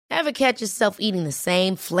Ever catch yourself eating the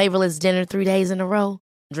same flavorless dinner 3 days in a row?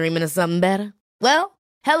 Dreaming of something better? Well,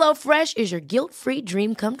 HelloFresh is your guilt-free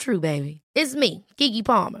dream come true, baby. It's me, Keke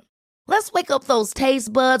Palmer. Let's wake up those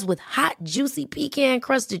taste buds with hot, juicy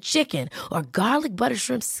pecan-crusted chicken or garlic butter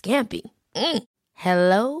shrimp scampi.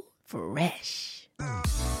 Hello Fresh.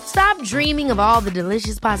 Stop dreaming of all the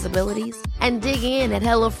delicious possibilities and dig in at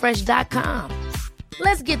HelloFresh.com.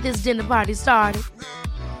 Let's get this dinner party started.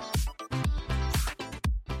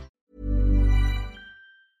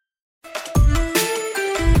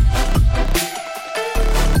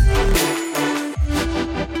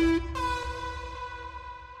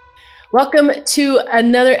 Welcome to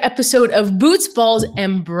another episode of Boots, Balls,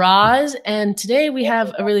 and Bras. And today we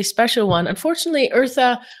have a really special one. Unfortunately,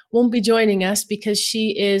 Eartha won't be joining us because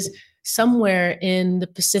she is somewhere in the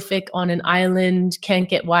Pacific on an island, can't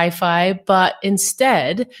get Wi-Fi. But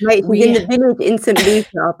instead, she's in the village in St.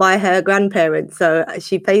 Lucia by her grandparents. So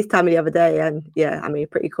she FaceTimed me the other day, and yeah, I mean,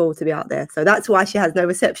 pretty cool to be out there. So that's why she has no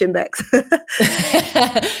reception, Bex. There's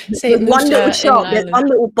one little shop, there's one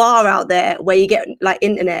little bar out there where you get like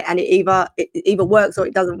internet, and it either works or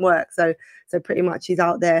it doesn't work. So pretty much she's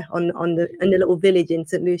out there in the little village in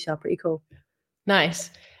St. Lucia. Pretty cool. Nice.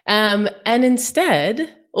 And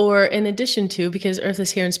instead, or in addition to, because Eartha's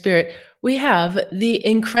here in spirit, we have the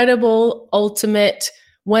incredible ultimate,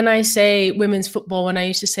 when I say women's football, when I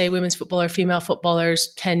used to say women's football or female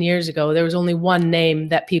footballers 10 years ago, there was only one name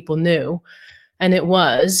that people knew, and it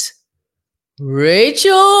was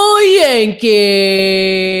Rachel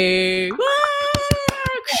Yankey.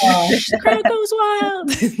 The crowd goes wild.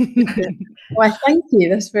 Why, thank you.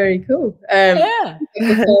 That's very cool. Yeah.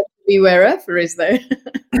 Be where Eartha is, though.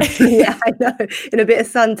 Yeah, I know. In a bit of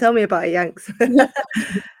sun, tell me about it, Yanks.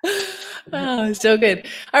 Oh, so good.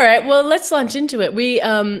 All right, well, let's launch into it. We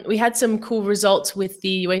had some cool results with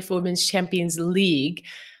the UEFA Women's Champions League.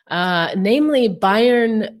 Namely,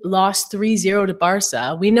 Bayern lost 3-0 to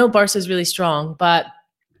Barca. We know Barca is really strong, but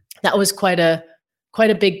that was quite a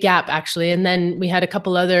big gap, actually. And then we had a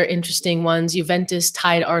couple other interesting ones. Juventus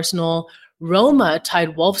tied Arsenal. Roma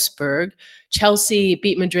tied Wolfsburg. Chelsea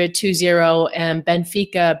beat Madrid 2-0, and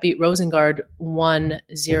Benfica beat Rosengard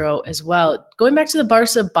 1-0 as well. Going back to the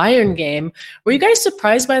Barca-Bayern game, were you guys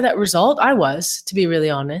surprised by that result? I was, to be really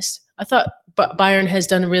honest. I thought Bayern has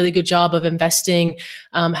done a really good job of investing,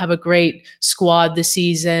 have a great squad this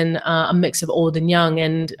season, a mix of old and young.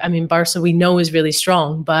 And I mean, Barca we know is really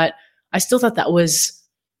strong, but I still thought that was,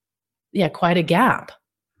 quite a gap.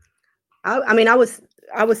 I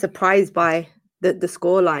was surprised by the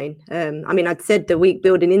scoreline. I mean, I'd said the week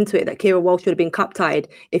building into it that Kira Walsh would have been cup tied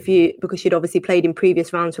because she'd obviously played in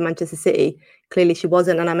previous rounds for Manchester City. Clearly she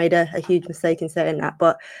wasn't, and I made a huge mistake in saying that.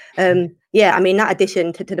 But I mean, that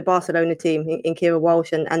addition to the Barcelona team in Kira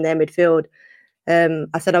Walsh and their midfield,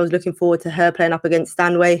 I said I was looking forward to her playing up against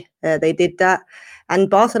Stanway. They did that, and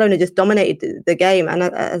Barcelona just dominated the game. And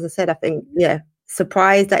as I said, I think,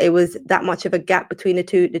 surprised that it was that much of a gap between the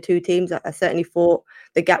two teams. I certainly thought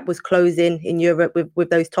the gap was closing in Europe with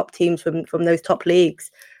those top teams from those top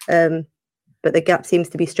leagues. But the gap seems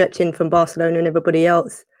to be stretching from Barcelona and everybody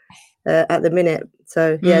else at the minute.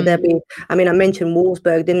 So, there'll be, I mean, I mentioned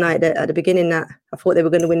Wolfsburg, didn't I, at the beginning, that I thought they were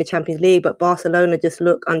going to win the Champions League, but Barcelona just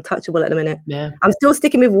look untouchable at the minute. Yeah. I'm still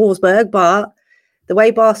sticking with Wolfsburg, but the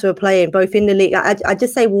way Barca are playing, both in the league, I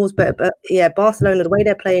just say Wolfsburg, but Barcelona, the way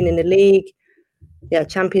they're playing in the league,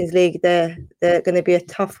 Champions League, they're going to be a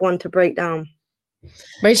tough one to break down.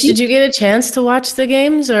 Rach, did you get a chance to watch the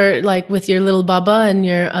games, or like with your little Bubba and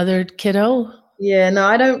your other kiddo? Yeah, no,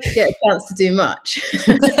 I don't get a chance to do much,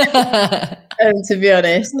 to be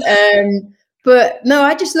honest. But no,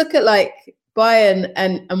 I just look at like Bayern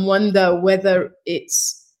and wonder whether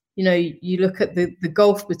it's, you look at the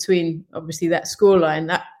gulf between obviously that scoreline.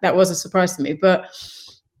 That was a surprise to me, but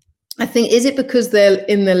I think, is it because they're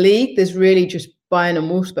in the league? There's really just Bayern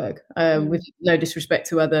and Wolfsburg, with no disrespect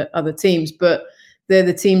to other teams, but they're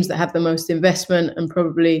the teams that have the most investment and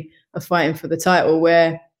probably are fighting for the title,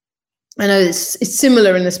 where I know it's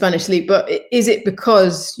similar in the Spanish league, but is it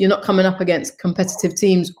because you're not coming up against competitive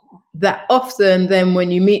teams that often? Then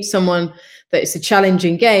when you meet someone that it's a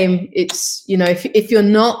challenging game, it's, if you're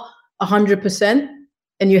not 100%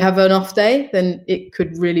 and you have an off day, then it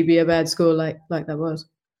could really be a bad score like that was.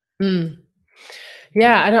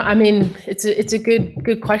 Yeah, I mean, it's a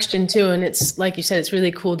good question too, and it's like you said, it's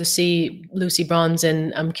really cool to see Lucy Bronze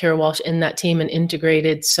and Kira Walsh in that team and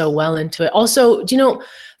integrated so well into it. Also, do you know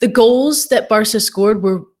the goals that Barca scored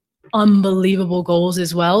were unbelievable goals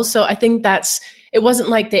as well? So I think it wasn't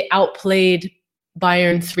like they outplayed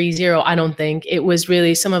Bayern 3-0. I don't think it was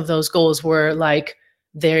really, some of those goals were like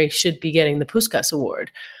they should be getting the Puskás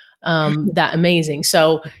Award. that amazing.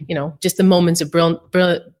 So, just the moments of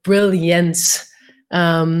brilliance.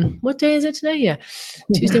 What day is it today? Yeah.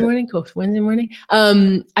 Tuesday morning, Wednesday morning.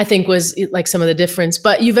 I think was like some of the difference.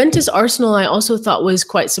 But Juventus Arsenal, I also thought was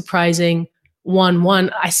quite surprising.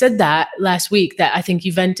 1-1. I said that last week, that I think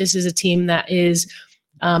Juventus is a team that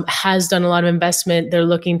has done a lot of investment. They're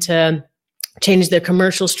looking to change their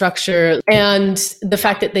commercial structure, and the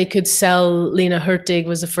fact that they could sell Lena Hurtig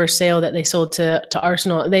was the first sale that they sold to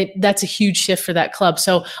Arsenal. That's a huge shift for that club.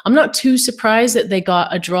 So I'm not too surprised that they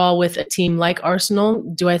got a draw with a team like Arsenal.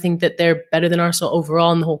 Do I think that they're better than Arsenal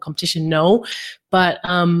overall in the whole competition? No. But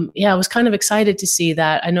I was kind of excited to see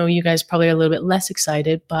that. I know you guys probably are a little bit less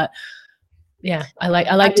excited, but yeah, I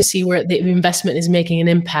like to see where the investment is making an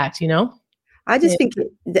impact, I just think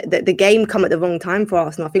the game come at the wrong time for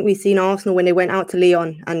Arsenal. I think we've seen Arsenal when they went out to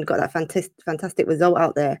Lyon and got that fantastic result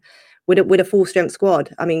out there with a full strength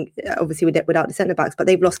squad. I mean, obviously without the centre backs, but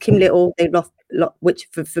they've lost Kim Little. They've lost, which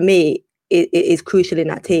for me is crucial in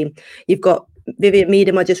that team. You've got Vivian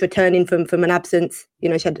Miedema just returning from an absence. She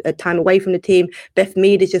had a time away from the team. Beth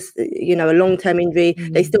Mead is just a long-term injury.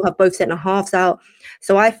 Mm-hmm. They still have both centre halves out.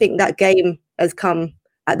 So I think that game has come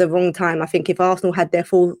at the wrong time. I think if Arsenal had their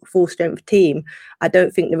full strength team, I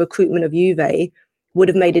don't think the recruitment of Juve would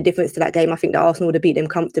have made a difference to that game. I think that Arsenal would have beat them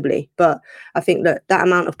comfortably. But I think that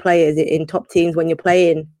amount of players in top teams when you're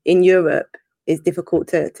playing in Europe is difficult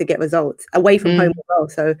to get results away from home as well.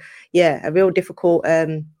 So yeah, a real difficult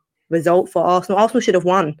result for Arsenal. Arsenal should have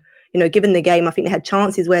won. Given the game, I think they had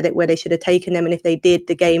chances where they should have taken them, and if they did,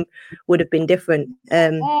 the game would have been different.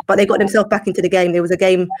 But they got themselves back into the game. There was a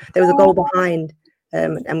goal behind.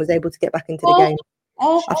 And was able to get back into the game.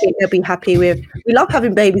 I think they'll be happy with. We love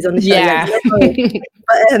having babies on the show. Yeah, but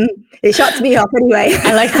it shuts me up anyway.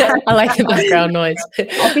 I like the background noise.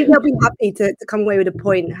 I think they'll be happy to come away with a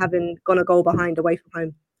point, having gone a goal behind away from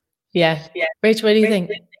home. Yeah. Rachel, what do you think?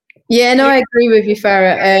 Yeah, no, I agree with you,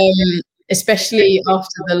 Farah. Especially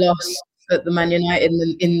after the loss at the Man United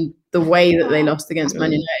in the way that they lost against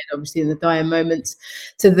Man United, obviously in the dire moments,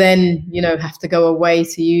 to then, have to go away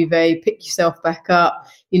to Juve, pick yourself back up.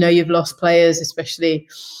 You've lost players, especially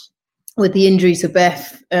with the injury to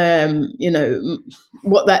Beth,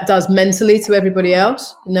 what that does mentally to everybody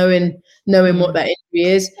else, knowing what that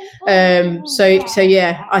injury is. So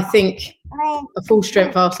yeah, I think a full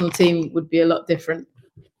strength Arsenal team would be a lot different.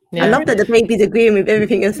 Yeah. I love that the baby's agreeing with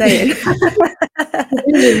everything you're saying.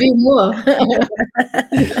 More.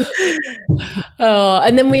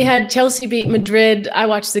 And then we had Chelsea beat Madrid. I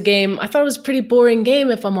watched the game. I thought it was a pretty boring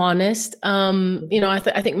game, if I'm honest.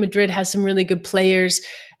 I think Madrid has some really good players.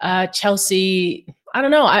 Chelsea, I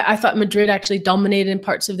don't know. I thought Madrid actually dominated in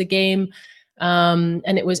parts of the game.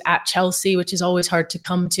 And it was at Chelsea, which is always hard to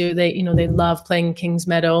come to. They love playing Kings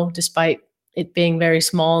Meadow, despite it being very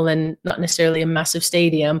small and not necessarily a massive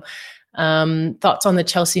stadium. Thoughts on the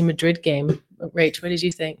Chelsea-Madrid game? Rach, what did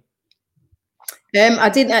you think? I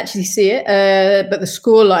didn't actually see it, but the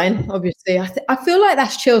scoreline, obviously, I feel like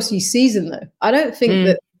that's Chelsea's season, though. I don't think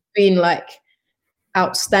that been like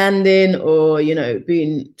outstanding or,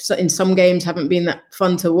 being in some games haven't been that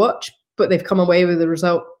fun to watch, but they've come away with the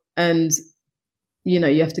result. And, you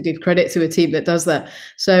have to give credit to a team that does that.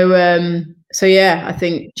 So yeah, I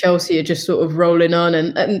think Chelsea are just sort of rolling on,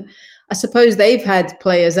 and I suppose they've had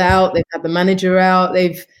players out, they've had the manager out,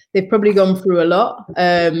 they've probably gone through a lot.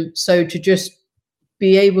 So to just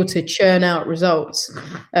be able to churn out results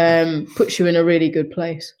puts you in a really good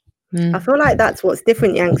place. I feel like that's what's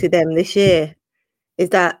different, Yanks, with them this year. Is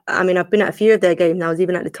that, I mean, I've been at a few of their games now. I was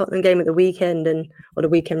even at the Tottenham game at the weekend, or the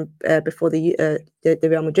weekend before the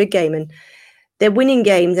Real Madrid game, and they're winning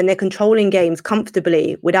games and they're controlling games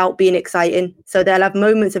comfortably without being exciting. So they'll have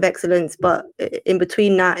moments of excellence, but in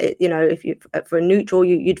between that, if you for a neutral,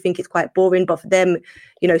 you'd think it's quite boring. But for them,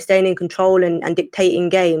 staying in control and dictating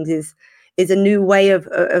games is a new way of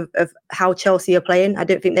how Chelsea are playing. I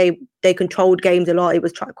don't think they controlled games a lot. It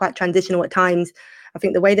was quite transitional at times. I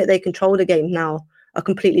think the way that they control the game now are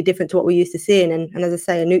completely different to what we're used to seeing. And as I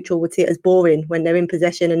say, a neutral would see it as boring when they're in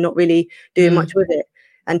possession and not really doing much with it,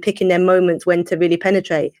 and picking their moments when to really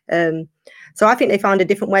penetrate. So I think they found a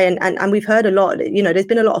different way. And we've heard a lot, there's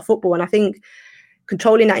been a lot of football. And I think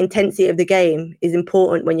controlling that intensity of the game is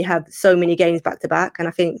important when you have so many games back to back. And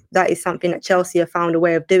I think that is something that Chelsea have found a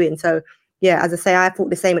way of doing. So, yeah, as I say, I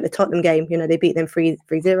thought the same at the Tottenham game. They beat them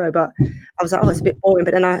 3-0. But I was like, it's a bit boring.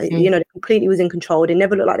 But then they completely was in control. They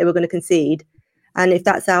never looked like they were going to concede. And if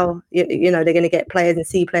that's how, they're going to get players and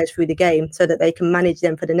see players through the game so that they can manage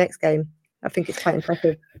them for the next game. I think it's quite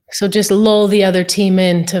impressive. So just lull the other team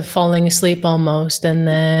into falling asleep almost, and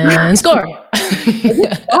then score.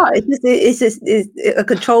 It's just a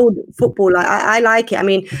controlled football. Like I like it. I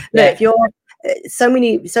mean, look, if you're so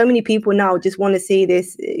many people now just want to see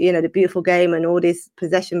this, the beautiful game and all this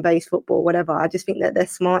possession-based football, whatever. I just think that they're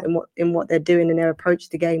smart in what they're doing and their approach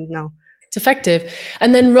to games now. It's effective.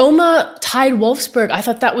 And then Roma tied Wolfsburg. I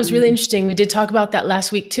thought that was really interesting. We did talk about that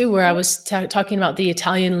last week too, where I was talking about the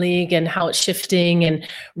Italian league and how it's shifting and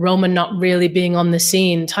Roma not really being on the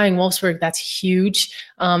scene. Tying Wolfsburg, that's huge.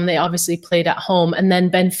 They obviously played at home. And then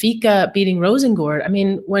Benfica beating Rosengård. I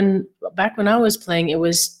mean, back when I was playing,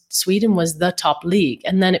 Sweden was the top league,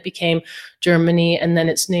 and then it became Germany, and then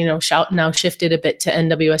it's now shifted a bit to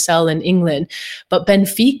NWSL in England. But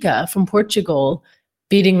Benfica from Portugal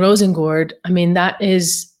beating Rosengård, I mean,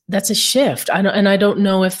 that's a shift. I don't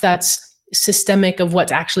know if that's systemic of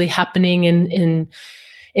what's actually happening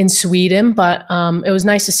in Sweden, but it was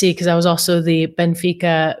nice to see, because I was also the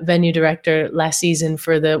Benfica venue director last season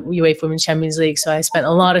for the UEFA Women's Champions League. So I spent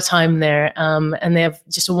a lot of time there, and they have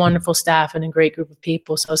just a wonderful staff and a great group of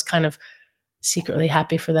people. So I was kind of secretly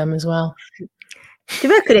happy for them as well. Do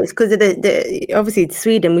you reckon it's because of the obviously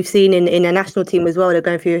Sweden, we've seen in a national team as well, they're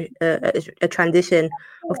going through a transition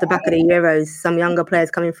off the back of the Euros, some younger players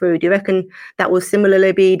coming through. Do you reckon that will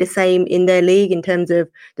similarly be the same in their league in terms of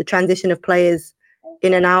the transition of players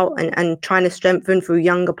in and out and trying to strengthen through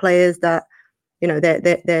younger players that,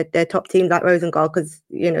 they're top teams like Rosengård, because,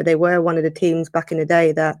 they were one of the teams back in the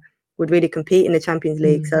day that would really compete in the Champions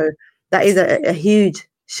League. So that is a huge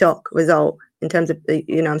shock result. In terms of,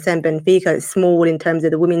 I'm saying Benfica is small in terms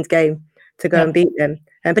of the women's game to go and beat them.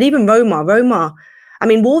 But even Roma, I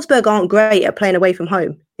mean, Wolfsburg aren't great at playing away from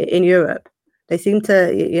home in Europe. They seem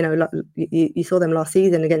to, you saw them last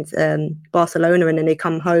season against Barcelona, and then they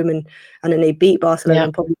come home and then they beat Barcelona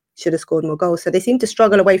and probably should have scored more goals. So they seem to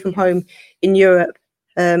struggle away from home in Europe.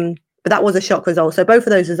 But that was a shock result. So both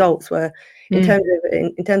of those results were, in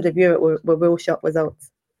terms of Europe, were real shock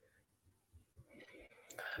results.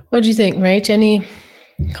 What do you think, Rach? Any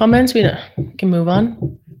comments? We can move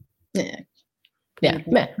on. Yeah.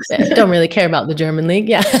 Don't really care about the German league.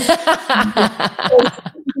 Yeah.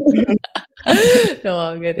 No,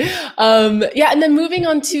 all good. And then moving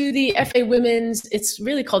on to the FA Women's, it's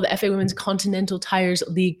really called the FA Women's Continental Tires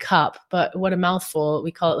League Cup, but what a mouthful.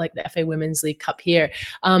 We call it like the FA Women's League Cup here.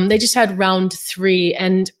 They just had round 3,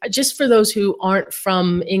 and just for those who aren't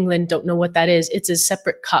from England, don't know what that is, it's a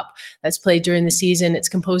separate cup that's played during the season. It's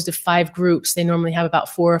composed of 5 groups. They normally have about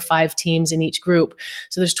 4 or 5 teams in each group.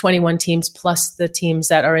 So there's 21 teams plus the teams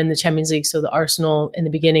that are in the Champions League. So the Arsenal in the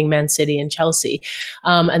beginning, Man City and Chelsea.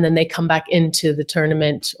 And then they come back into the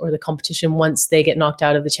tournament or the competition once they get knocked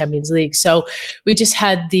out of the Champions League. So we just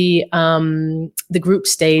had the group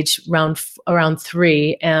stage round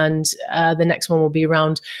 3, and the next one will be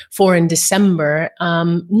round 4 in December.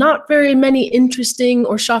 Not very many interesting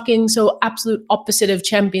or shocking, so absolute opposite of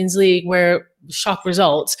Champions League where shock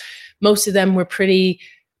results. Most of them were pretty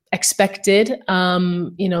expected.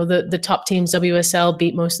 The top teams, WSL,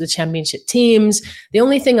 beat most of the championship teams. The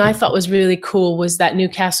only thing I thought was really cool was that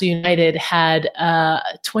Newcastle United had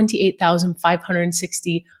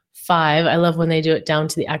 28,565. I love when they do it down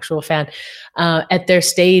to the actual fan at their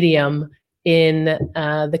stadium in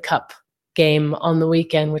the cup game on the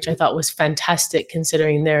weekend, which I thought was fantastic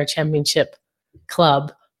considering they're a championship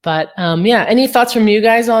club. But any thoughts from you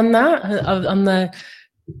guys on that, on the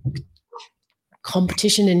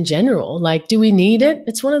competition in general? Like, do we need it?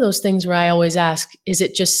 It's one of those things where I always ask, is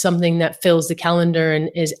it just something that fills the calendar and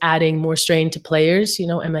is adding more strain to players?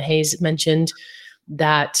 Emma Hayes mentioned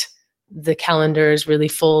that the calendar is really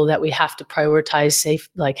full, that we have to prioritize safe,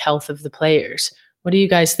 health of the players. What do you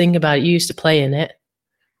guys think about it? You used to play in it.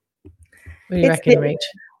 What do you reckon, Rach?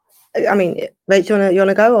 I mean, Rach, you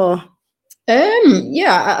wanna go or?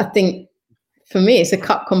 I think for me it's a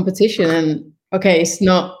cup competition, and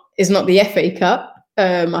it's not the FA Cup.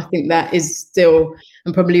 I think that is still,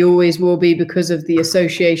 and probably always will be, because of the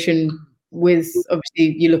association with,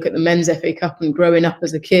 obviously, you look at the men's FA Cup, and growing up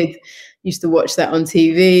as a kid, used to watch that on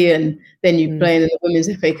TV, and then you play in the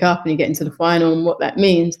women's FA Cup and you get into the final and what that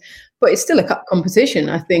means. But it's still a cup competition.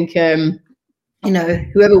 I think,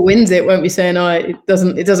 whoever wins it won't be saying, it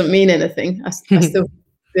doesn't mean anything. I still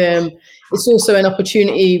it's also an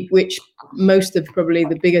opportunity which most of probably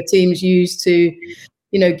the bigger teams use to,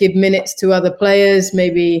 give minutes to other players,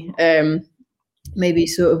 maybe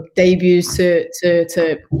sort of debuts to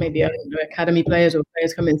maybe academy players or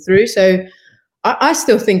players coming through. So I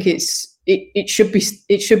still think it should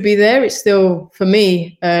be there. It's still, for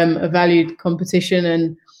me, a valued competition,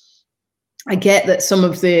 and I get that some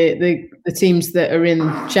of the teams that are in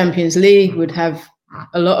Champions League would have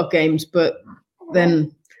a lot of games, but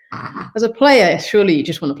then as a player, surely you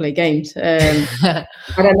just want to play games. I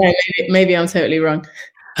don't know. Maybe I'm totally wrong.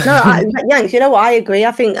 No, Yanks, you know what? I agree.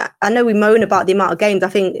 I know we moan about the amount of games. I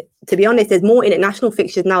think, to be honest, there's more international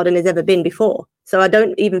fixtures now than there's ever been before. So I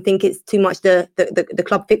don't even think it's too much the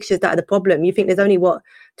club fixtures that are the problem. You think there's only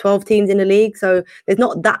 12 teams in the league, so there's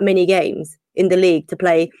not that many games in the league to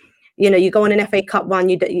play. You know, you go on an FA Cup run.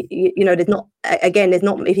 You know, there's not.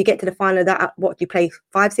 If you get to the final of that, you play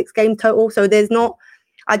 5-6 games total. So there's not.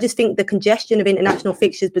 I just think the congestion of international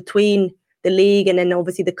fixtures between the league and then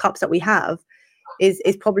obviously the cups that we have is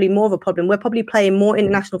probably more of a problem. We're probably playing more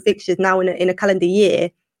international fixtures now in a calendar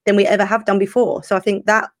year than we ever have done before. So I think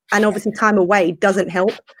that, and obviously time away doesn't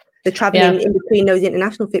help the traveling in between those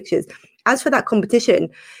international fixtures. As for that competition,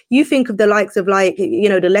 you think of the likes of, like, you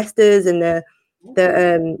know, the Leicesters and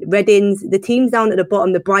the Readings, the teams down at the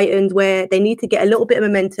bottom, the Brightons, where they need to get a little bit of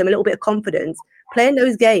momentum, a little bit of confidence. Playing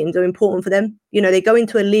those games are important for them. You know, they go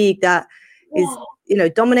into a league that is, you know,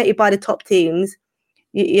 dominated by the top teams.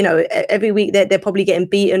 You know, every week they're probably getting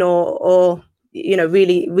beaten or you know,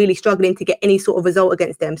 really, really struggling to get any sort of result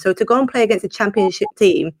against them. So to go and play against a championship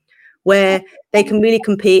team where they can really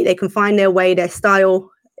compete, they can find their way, their style,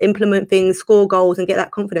 implement things, score goals and get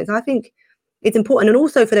that confidence, I think it's important. And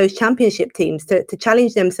also for those championship teams to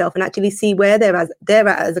challenge themselves and actually see where they're at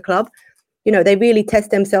as a club. You know, they really test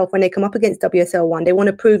themselves when they come up against WSL1. They want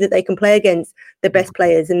to prove that they can play against the best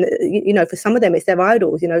players. And, you know, for some of them, it's their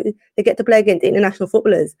idols. You know, they get to play against international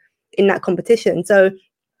footballers in that competition. So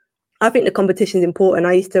I think the competition is important.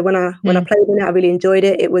 I used to, when I played in it, I really enjoyed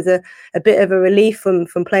it. It was a bit of a relief from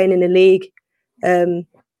playing in the league. And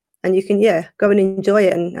you can, go and enjoy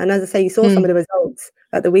it. And as I say, you saw some of the results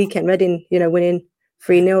at the weekend. Reading, you know, winning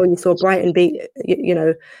 3-0. You saw Brighton beat,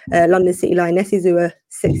 London City Lionesses, who were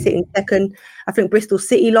sitting second. I think Bristol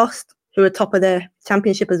City lost, who were top of their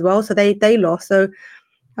championship as well. So they lost. So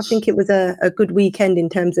I think it was a good weekend in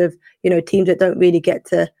terms of, you know, teams that don't really get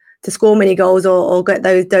to score many goals or get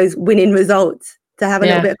those winning results to have a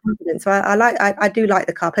little bit of confidence. So I do like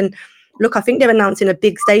the cup. And look, I think they're announcing a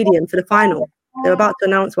big stadium for the final. They're about to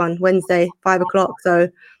announce one Wednesday, 5:00. So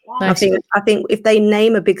nice. I think if they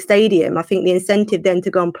name a big stadium, I think the incentive then to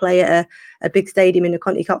go and play at a big stadium in the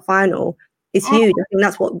Conti Cup final is huge. I think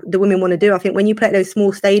that's what the women want to do. I think when you play at those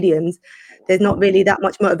small stadiums, there's not really that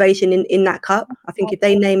much motivation in that cup. I think if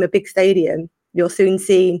they name a big stadium, you'll soon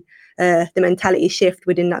see the mentality shift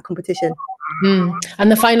within that competition. And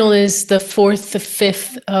the final is the 4th to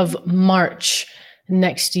 5th of March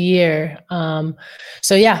next year.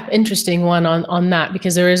 So interesting one on that,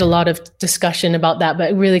 because there is a lot of discussion about that,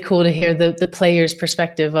 but really cool to hear the players'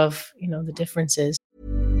 perspective of, you know, the differences.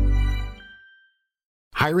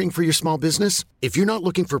 Hiring for your small business? If you're not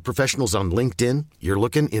looking for professionals on LinkedIn, you're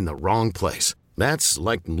looking in the wrong place. That's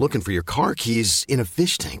like looking for your car keys in a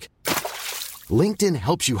fish tank. LinkedIn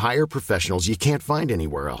helps you hire professionals you can't find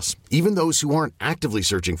anywhere else, even those who aren't actively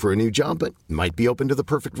searching for a new job but might be open to the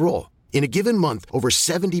perfect role. In a given month, over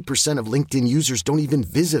 70% of LinkedIn users don't even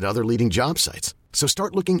visit other leading job sites. So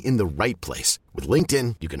start looking in the right place. With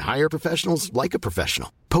LinkedIn, you can hire professionals like a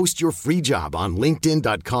professional. Post your free job on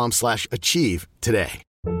linkedin.com/achieve today.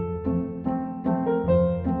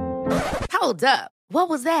 Hold up. What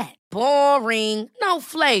was that? Boring. No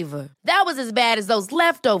flavor. That was as bad as those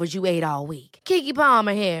leftovers you ate all week. Keke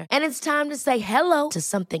Palmer here. And it's time to say hello to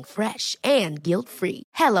something fresh and guilt-free.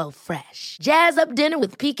 Hello Fresh. Jazz up dinner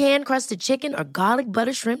with pecan-crusted chicken or garlic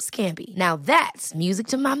butter shrimp scampi. Now that's music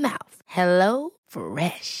to my mouth. Hello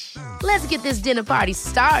Fresh. Let's get this dinner party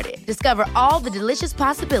started. Discover all the delicious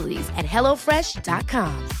possibilities at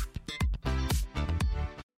HelloFresh.com.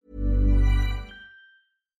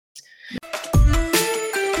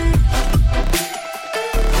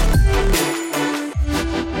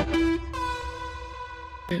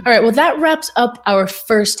 All right, well, that wraps up our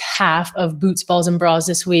first half of Boots, Balls, and Bras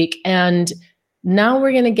this week. And now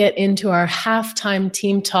we're going to get into our halftime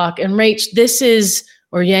team talk. And Rach, this is,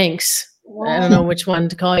 or Yanks, I don't know which one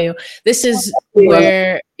to call you. This is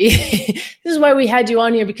where, this is why we had you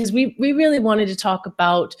on here, because we really wanted to talk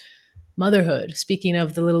about motherhood, speaking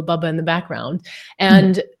of the little Bubba in the background.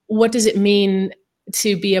 And what does it mean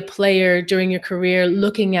to be a player during your career,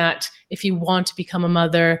 looking at if you want to become a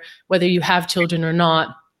mother, whether you have children or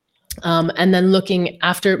not. And then looking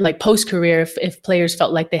after, like, post-career, if players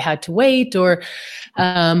felt like they had to wait, or,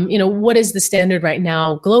 what is the standard right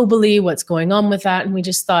now globally, what's going on with that. And we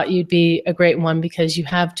just thought you'd be a great one because you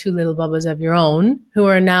have two little Bubbas of your own who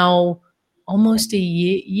are now almost a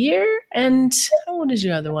year. And how old is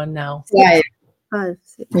your other one now? 5. 5,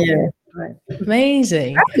 6. Yeah. Right.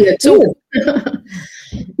 Amazing. So,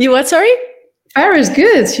 you what? Sorry. Farah's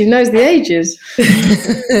good. She knows the ages.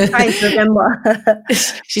 Trying to remember.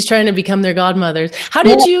 She's trying to become their godmothers. How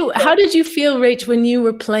did you feel, Rach, when you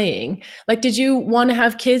were playing? Like, did you want to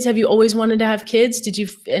have kids? Have you always wanted to have kids? Did you,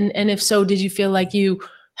 and if so, did you feel like you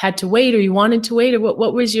had to wait, or you wanted to wait, or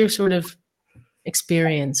what was your sort of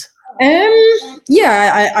experience?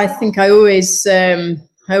 I think I always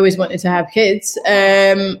wanted to have kids.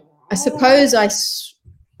 I suppose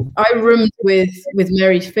I roomed with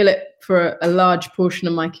Mary Phillip for a large portion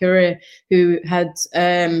of my career, who had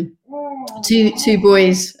two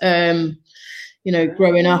boys,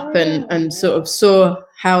 growing up, and sort of saw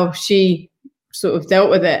how she sort of dealt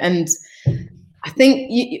with it. And I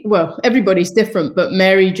think, everybody's different, but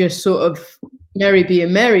Mary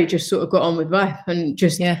being Mary, just sort of got on with life, and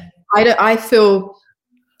just, I feel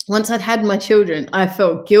once I'd had my children, I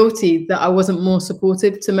felt guilty that I wasn't more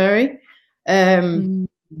supportive to Mary.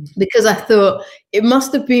 Because I thought it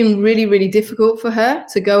must have been really, really difficult for her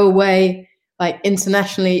to go away, like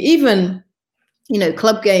internationally, even,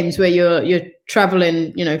 club games where you're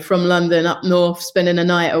traveling, from London up north, spending a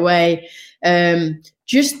night away.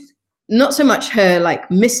 Just not so much her like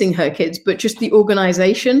missing her kids, but just the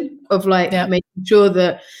organization of making sure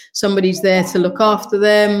that somebody's there to look after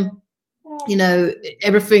them.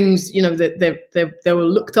 Everything's, that they were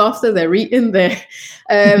looked after, they're eating, so I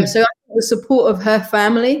think the support of her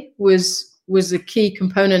family was a key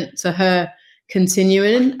component to her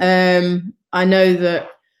continuing. I know that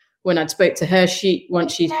when I'd spoke to her,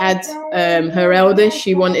 once she'd had her eldest,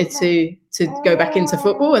 she wanted to go back into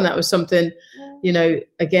football, and that was something,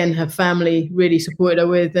 again, her family really supported her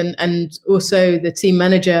with, and also the team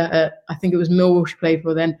manager, I think it was Millwall she played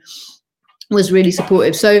for then, was really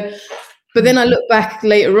supportive. So, but then I look back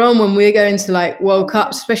later on when we were going to like World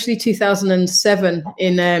Cups, especially 2007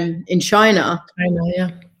 in China. I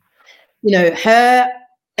know, yeah. Her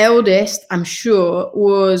eldest, I'm sure,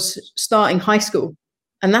 was starting high school,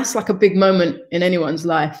 and that's like a big moment in anyone's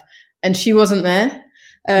life, and she wasn't there.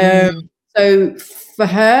 So for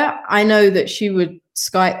her, I know that she would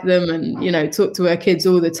Skype them and talk to her kids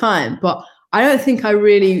all the time, but I don't think I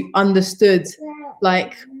really understood,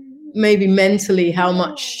 like, maybe mentally how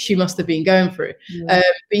much she must have been going through. But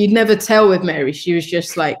you'd never tell with Mary. She was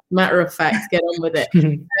just like, matter of fact, get on with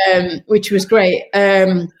it, which was great.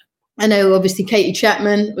 I know obviously Katie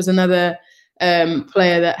Chapman was another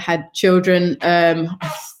player that had children. I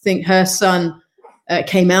think her son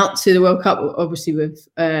came out to the World Cup, obviously with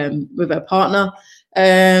her partner.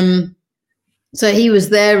 So he was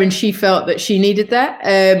there, and she felt that she needed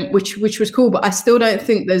that, which was cool. But I still don't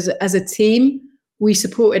think as a team, we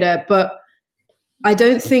supported her. But I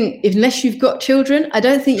don't think, unless you've got children, I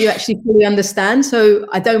don't think you actually fully understand. So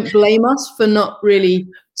I don't blame us for not really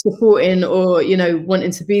supporting or,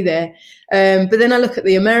 wanting to be there. But then I look at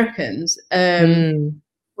the Americans,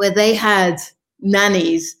 where they had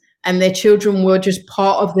nannies and their children were just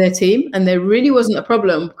part of their team, and there really wasn't a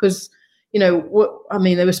problem because, there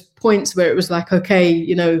was points where it was like, okay,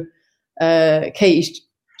 Katie's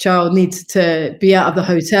child needs to be out of the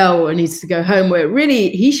hotel or needs to go home, where really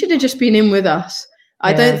he should have just been in with us.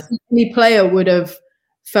 I don't think any player would have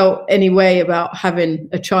felt any way about having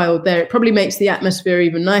a child there. It probably makes the atmosphere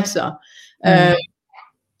even nicer.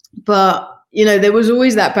 But, there was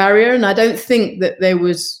always that barrier, and I don't think that there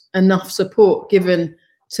was enough support given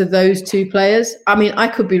to those two players. I mean, I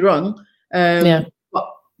could be wrong. But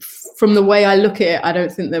from the way I look at it, I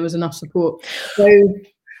don't think there was enough support. So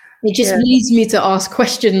it just leads me to ask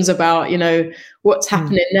questions about, what's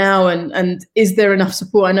happening now, and is there enough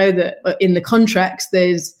support? I know that in the contracts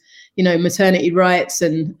there's, maternity rights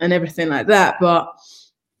and everything like that. But,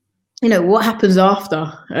 what happens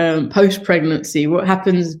after, post-pregnancy? What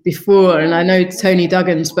happens before? And I know Tony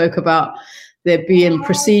Duggan spoke about there being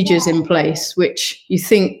procedures in place, which you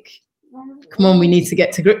think, come on, we need to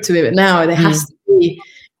get to grip to it. But now there has to be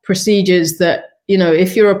procedures that,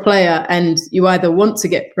 if you're a player and you either want to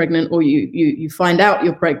get pregnant or you find out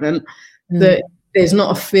you're pregnant, that there's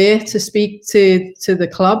not a fear to speak to the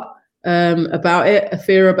club about it, a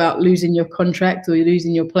fear about losing your contract or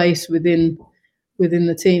losing your place within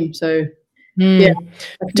the team. So,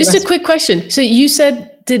 Just a quick question. So you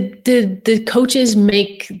said, did the coaches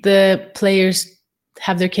make the players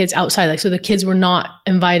have their kids outside? Like, so the kids were not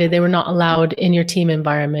invited, they were not allowed in your team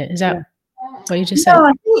environment. Is that what you just said?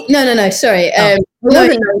 No. Sorry.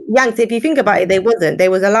 Yankey, if you think about it, they wasn't. They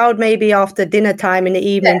was allowed maybe after dinner time in the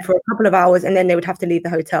evening for a couple of hours, and then they would have to leave the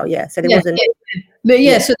hotel. So there wasn't. But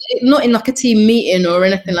so not in like a team meeting or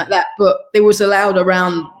anything like that, but they was allowed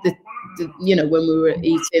around when we were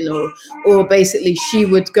eating, or basically she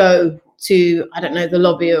would go to, I don't know, the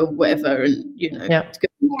lobby or whatever, and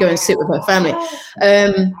go and sit with her family.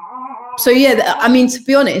 So yeah, I mean, to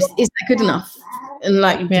be honest, is that good enough? And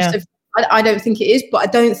like you just said, I don't think it is, but I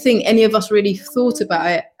don't think any of us really thought about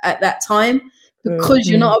it at that time, because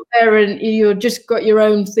you're not a parent, you're just got your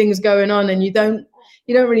own things going on, and you don't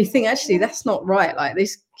really think, actually, that's not right. Like,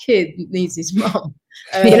 this kid needs his mum.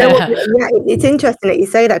 You know what? Yeah, it's interesting that you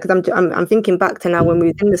say that, because I'm thinking back to now when we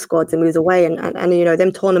was in the squads and we was away, and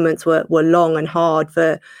them tournaments were long and hard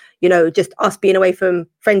for just us being away from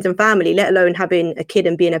friends and family, let alone having a kid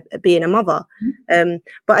and being a mother.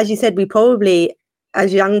 But as you said, we probably,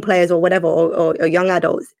 as young players or whatever, or young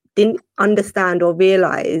adults, didn't understand or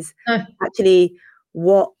realize actually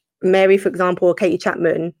what Mary, for example, or Katie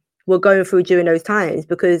Chapman were going through during those times.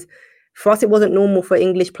 Because for us, it wasn't normal for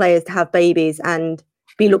English players to have babies and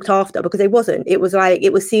be looked after, because it wasn't. It was like,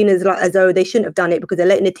 it was seen as though they shouldn't have done it because they're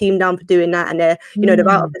letting the team down for doing that, and they're they're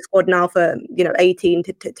out of the squad now for 18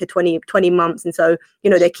 to 20 months, and so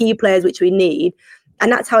they're key players which we need.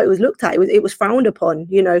 And that's how it was looked at. It was frowned upon,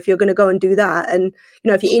 if you're going to go and do that. And,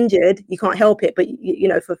 if you're injured, you can't help it. But,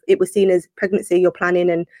 it was seen as pregnancy, you're planning,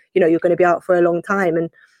 and, you're going to be out for a long time. And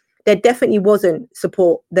there definitely wasn't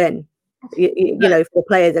support then, for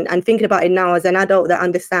players. And thinking about it now as an adult that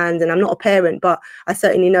understands, and I'm not a parent, but I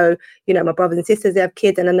certainly know, my brothers and sisters, they have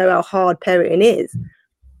kids, and I know how hard parenting is.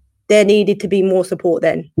 There needed to be more support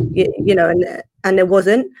then, and there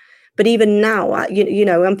wasn't. But even now,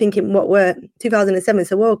 I'm thinking, what we're 2007,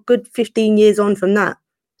 so we're a good 15 years on from that,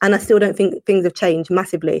 and I still don't think things have changed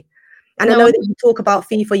massively. And I know that you talk about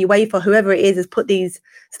FIFA, UEFA, whoever it is, has put these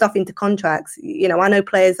stuff into contracts. I know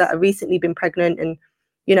players that have recently been pregnant and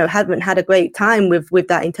haven't had a great time with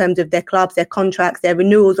that, in terms of their clubs, their contracts, their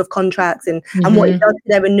renewals of contracts, and what it does to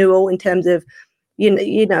their renewal in terms of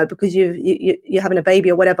because you're having a baby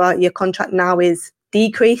or whatever, your contract now is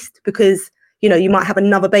decreased because you might have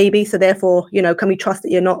another baby, so therefore, can we trust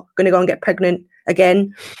that you're not going to go and get pregnant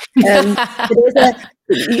again? We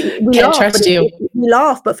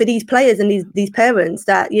laugh, but for these players and these parents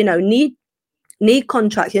that need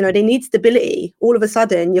contracts, they need stability. All of a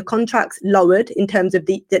sudden, your contract's lowered in terms of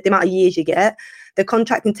the amount of years you get. The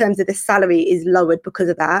contract in terms of the salary is lowered because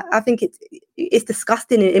of that. I think it's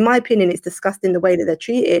disgusting. In my opinion, it's disgusting the way that they're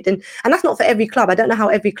treated, and that's not for every club. I don't know how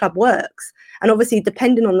every club works. And obviously,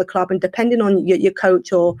 depending on the club and depending on your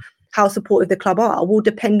coach or how supportive the club are, will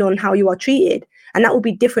depend on how you are treated. And that will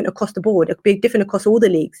be different across the board. It will be different across all the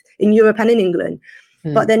leagues in Europe and in England.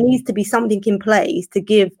 But there needs to be something in place to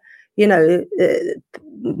give,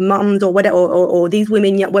 mums or whatever, or these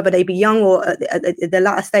women, whether they be young or at the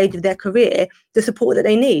latter stage of their career, the support that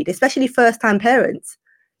they need, especially first-time parents.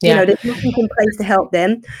 There's nothing in place to help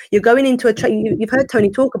them. You're going into a you've heard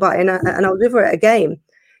Tony talk about it, and I was with her at a game.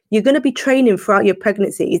 You're going to be training throughout your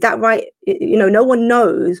pregnancy. Is that right? No one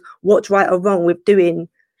knows what's right or wrong with doing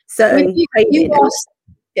certain training.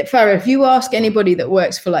 Farah, if you ask anybody that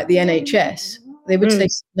works for like the NHS, they would say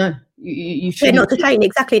no. You should not to train,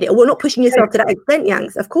 exactly. We're not pushing yourself to that extent,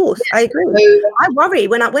 Yanks. Of course, I agree. I worry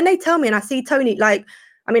when they tell me, and I see Tony, like,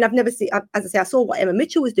 I mean, I've never seen, as I say, I saw what Emma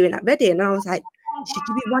Mitchell was doing at Reading, and I was like, should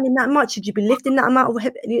you be running that much? Should you be lifting that amount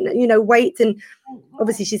of weight? And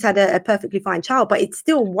obviously she's had a perfectly fine child, but it's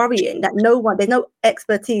still worrying that there's no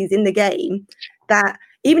expertise in the game, that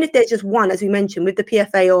even if there's just one, as we mentioned, with the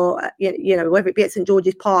PFA or whether it be at St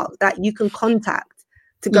George's Park, that you can contact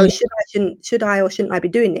to go, should I or shouldn't I be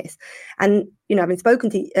doing this? And having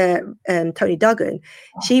spoken to Tony Duggan,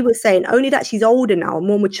 she was saying only that she's older now,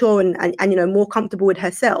 more mature and more comfortable with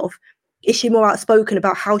herself, is she more outspoken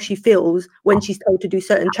about how she feels when she's told to do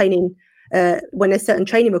certain training, when there's certain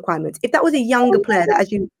training requirements. If that was a younger player, that,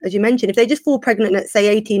 as you mentioned, if they just fall pregnant at say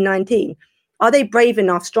 18, 19, are they brave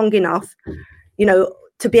enough, strong enough,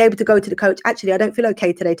 to be able to go to the coach, actually, I don't feel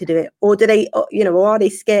okay today to do it? Or do they, or are they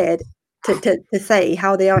scared to say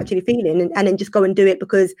how they are actually feeling and then just go and do it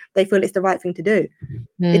because they feel it's the right thing to do?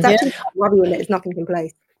 It's actually worrying that there's nothing in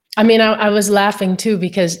place. I mean, I was laughing too,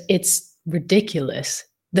 because it's ridiculous.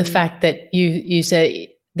 The fact that you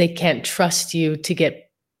say they can't trust you to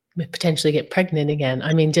potentially get pregnant again.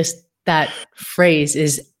 I mean, just that phrase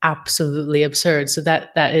is absolutely absurd. So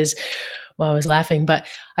that is why I was laughing. But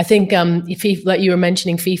I think like you were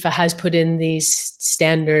mentioning, FIFA has put in these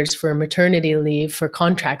standards for maternity leave for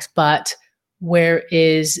contracts, but where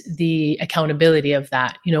is the accountability of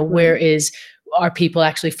that? Where are people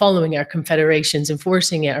actually following? Our confederations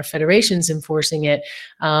enforcing it? Our federations enforcing it?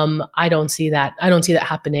 I don't see that. I don't see that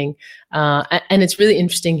happening. And it's really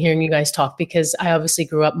interesting hearing you guys talk, because I obviously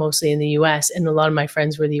grew up mostly in the US, and a lot of my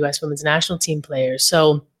friends were the US women's national team players.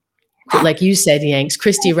 So like you said, Yanks,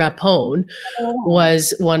 Christy Rapone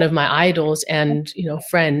was one of my idols and,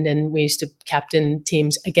 friend. And we used to captain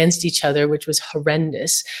teams against each other, which was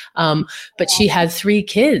horrendous. But she had 3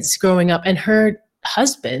 kids growing up, and her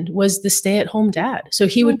husband was the stay-at-home dad. So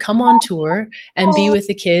he would come on tour and be with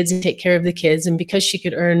the kids and take care of the kids. And because she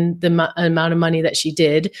could earn the amount of money that she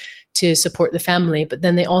did to support the family, but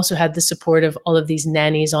then they also had the support of all of these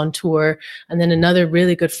nannies on tour. And then another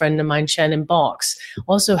really good friend of mine, Shannon Box,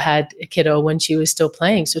 also had a kiddo when she was still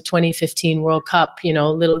playing. So 2015 World Cup,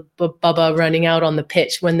 little Bubba running out on the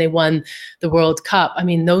pitch when they won the World Cup. I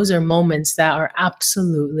mean, those are moments that are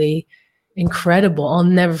absolutely incredible. I'll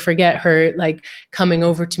never forget her like coming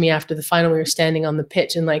over to me after the final. We were standing on the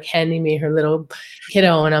pitch and like handing me her little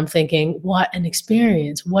kiddo, and I'm thinking, what an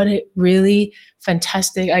experience, what a really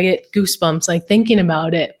fantastic. I get goosebumps like thinking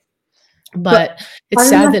about it. But it's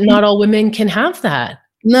sad that not all women can have that.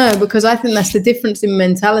 No, because I think that's the difference in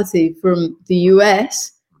mentality from the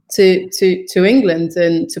US to England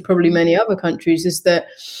and to probably many other countries, is that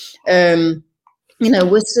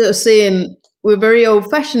we're sort of seeing, we're very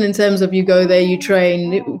old-fashioned in terms of you go there, you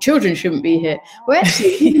train, children shouldn't be here. Well,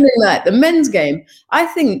 actually, even in like the men's game, I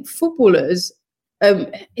think footballers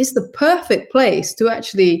is the perfect place to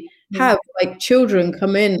actually have like children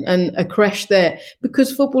come in and a creche there,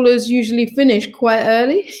 because footballers usually finish quite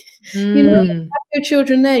early. Have your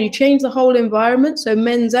children there, you change the whole environment. So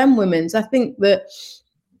men's and women's, I think that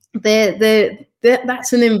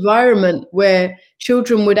that's an environment where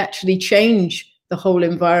children would actually change the whole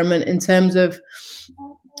environment in terms of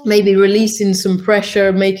maybe releasing some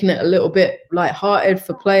pressure, making it a little bit lighthearted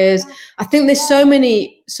for players. I think there's so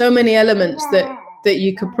many elements that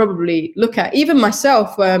you could probably look at. Even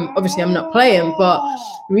myself, obviously I'm not playing, but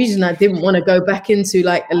the reason I didn't want to go back into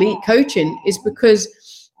like elite coaching is because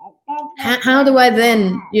how do I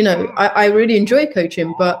then, I really enjoy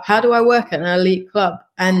coaching, but how do I work at an elite club?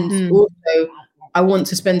 And also I want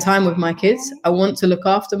to spend time with my kids. I want to look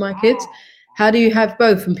after my kids. How do you have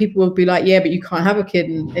both? And people will be like, yeah, but you can't have a kid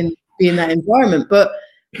and be in that environment. But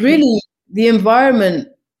really, the environment,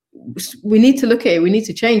 we need to look at it. We need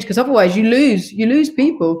to change, because otherwise you lose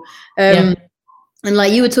people. And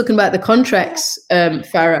like you were talking about the contracts,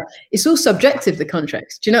 Farah, it's all subjective, the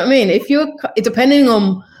contracts. Do you know what I mean? If you're, depending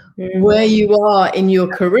on where you are in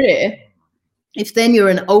your career, if then you're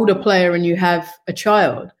an older player and you have a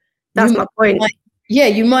child, that's my point.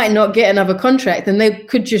 You might not get another contract, and they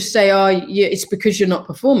could just say, it's because you're not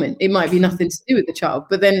performing. It might be nothing to do with the child,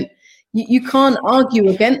 but then you can't argue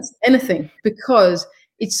against anything, because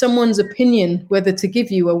it's someone's opinion whether to give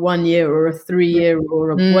you a 1 year or a 3 year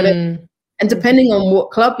or a whatever. And depending on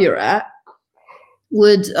what club you're at,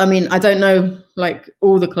 I don't know like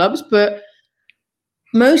all the clubs, but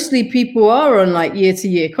mostly people are on like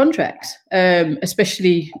year-to-year contracts,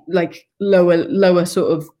 especially like lower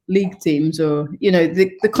sort of league teams, or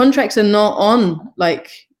the contracts are not on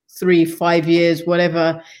like 3-5 years,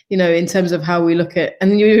 whatever, in terms of how we look at.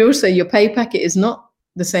 And you also, your pay packet is not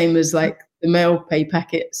the same as like the male pay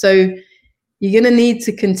packet, so you're going to need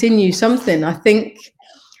to continue something. I think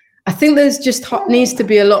there's just needs to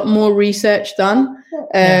be a lot more research done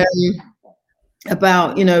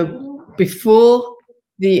about before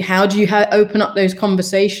how do you open up those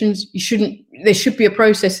conversations. There should be a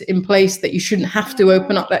process in place that you shouldn't have to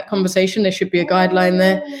open up that conversation. There should be a guideline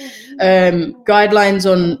there,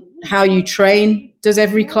 guidelines on how you train. Does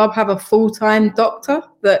every club have a full-time doctor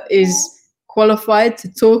that is qualified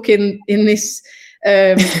to talk in this?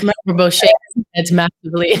 We're both shaking heads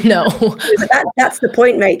massively. No, that's the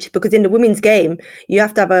point, mate. Because in the women's game, you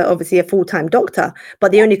have to have obviously a full-time doctor,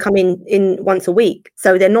 but they only come in once a week,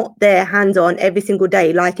 so they're not there hands-on every single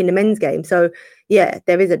day like in the men's game. So yeah,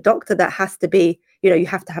 there is a doctor that has to be. You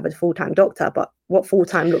have to have a full-time doctor. But what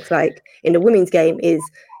full-time looks like in the women's game is,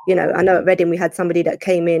 I know at Reading we had somebody that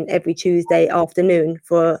came in every Tuesday afternoon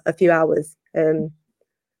for a few hours, and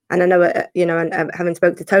I know and having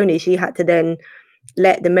spoke to Tony, she had to then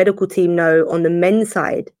let the medical team know on the men's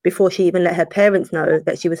side before she even let her parents know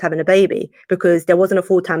that she was having a baby, because there wasn't a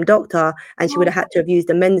full-time doctor, and she would have had to have used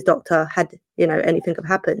the men's doctor had anything have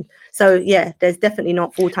happened. So yeah, there's definitely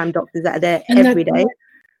not full-time doctors that are there every day.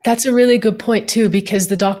 That's a really good point too, because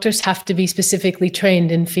the doctors have to be specifically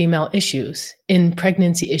trained in female issues, in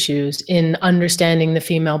pregnancy issues, in understanding the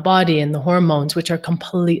female body and the hormones, which are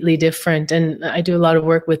completely different. And I do a lot of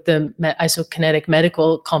work with the Isokinetic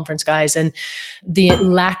Medical Conference guys, and the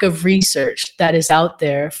lack of research that is out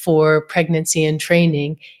there for pregnancy and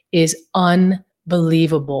training is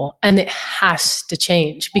unbelievable. And it has to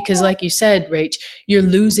change, because like you said, Rach, you're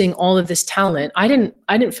losing all of this talent. I didn't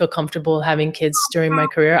feel comfortable having kids during my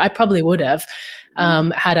career. I probably would have.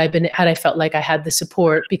 had I felt like I had the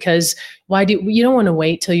support, because you don't want to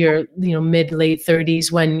wait till you're, mid, late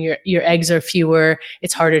 30s when your eggs are fewer,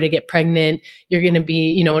 it's harder to get pregnant, you're going to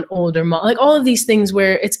be, an older mom, like all of these things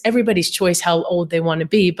where it's everybody's choice how old they want to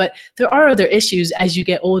be. But there are other issues as you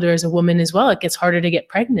get older as a woman as well. It gets harder to get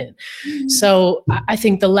pregnant. So I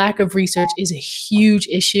think the lack of research is a huge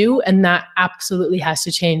issue, and that absolutely has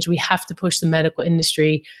to change. We have to push the medical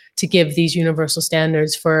industry to give these universal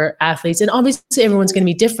standards for athletes. And obviously everyone's going to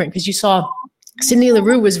be different, because you saw Sydney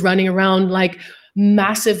Leroux was running around like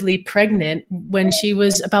massively pregnant when she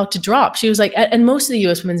was about to drop. She was like, and most of the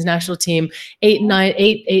US women's national team,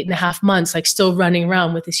 8.5 months, like still running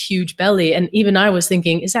around with this huge belly. And even I was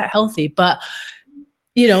thinking, is that healthy? But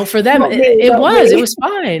for them, it was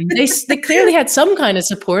fine. They clearly had some kind of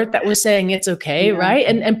support that was saying it's okay, right?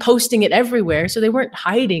 And posting it everywhere. So they weren't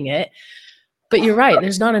hiding it. But you're right,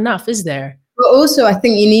 there's not enough, is there? But also, I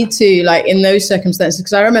think you need to, like, in those circumstances,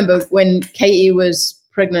 because I remember when Katie was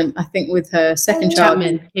pregnant, I think with her second child.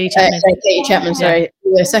 Katie Chapman, sorry.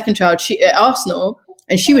 With her second child, she at Arsenal,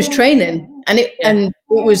 and she was training. And it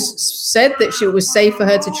was said that it was safe for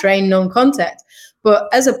her to train non-contact. But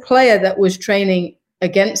as a player that was training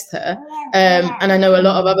against her, and I know a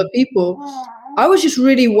lot of other people, I was just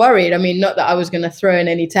really worried. I mean, not that I was going to throw in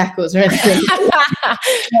any tackles or anything.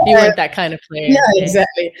 You weren't that kind of player. No,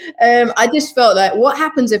 exactly. I just felt like, what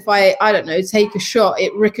happens if I don't know, take a shot,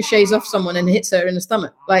 it ricochets off someone and hits her in the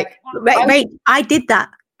stomach? Like, wait, I did that.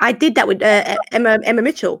 I did that with Emma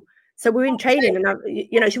Mitchell. So we were in training, and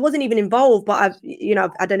she wasn't even involved, but I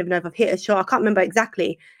don't even know if I've hit a shot. I can't remember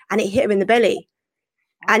exactly, and it hit her in the belly.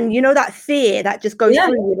 And that fear that just goes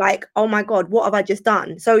through you, like, oh my God, what have I just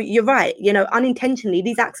done? So you're right, unintentionally,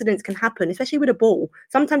 these accidents can happen, especially with a ball.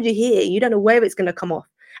 Sometimes you hear it, you don't know where it's going to come off.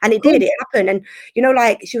 And it happened. And,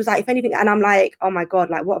 like, she was like, if anything, and I'm like, oh my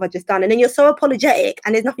God, like, what have I just done? And then you're so apologetic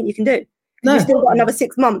and there's nothing you can do. No. You've still got another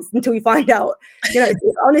 6 months until you find out.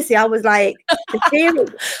 Honestly, I was like, the fear it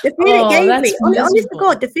gave me, honest to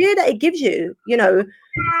God, the fear that it gives you, for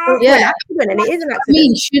an accident, and it is an accident. I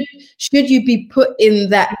mean, should you be put in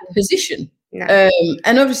that position? No.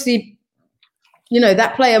 And obviously,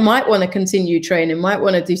 that player might want to continue training, might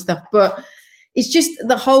want to do stuff, but it's just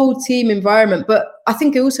the whole team environment. But I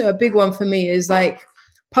think also a big one for me is like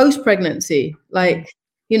post-pregnancy, like,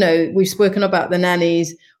 we've spoken about the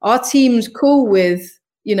nannies. Our team's cool with,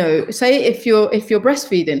 say if you're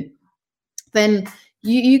breastfeeding, then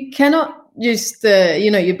you cannot just,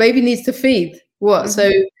 your baby needs to feed. What? Mm-hmm.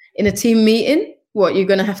 So in a team meeting, what, you're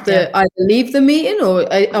going to have to either leave the meeting,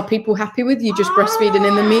 or are people happy with you just breastfeeding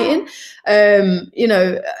in the meeting?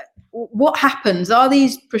 What happens? Are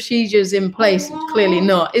these procedures in place? Clearly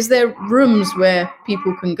not. Is there rooms where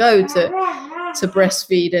people can go to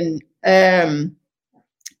breastfeed? And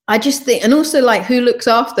I just think, and also like, who looks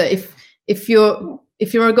after if you're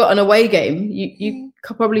got an away game, you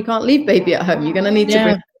probably can't leave baby at home. You're going to need to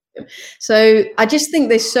breastfeed them. So I just think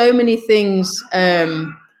there's so many things,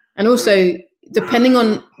 and also depending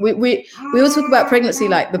on we all talk about pregnancy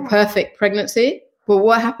like the perfect pregnancy, but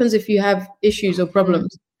what happens if you have issues or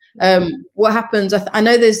problems? What happens? I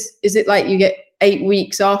know is it like you get 8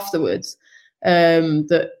 weeks afterwards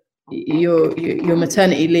that your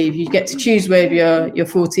maternity leave, you get to choose whether your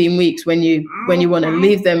 14 weeks when you want to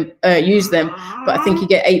leave them, use them, but I think you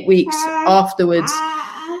get 8 weeks afterwards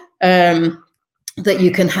that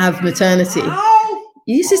you can have maternity.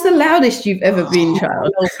 This is the loudest you've ever been,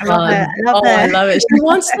 child. I love it. She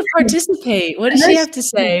wants to participate. What does she have to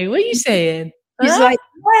say? What are you saying? He's like,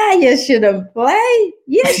 well, you shouldn't play.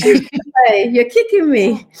 Yes, you should play. You're kicking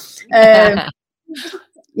me. Yeah,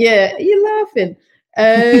 you're laughing.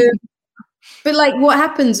 But like, what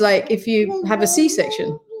happens like if you have a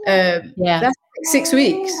C-section? That's like 6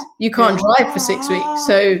 weeks. You can't drive for 6 weeks,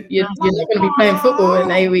 so you're not going to be playing football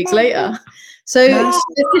in 8 weeks later. So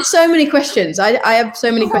there's so many questions. I have so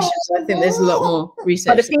many questions. So I think there's a lot more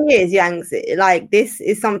research. But the thing is, Yanks, like, this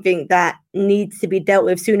is something that needs to be dealt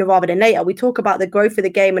with sooner rather than later. We talk about the growth of the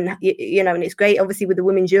game, and and it's great, obviously, with the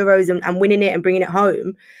women's Euros and winning it and bringing it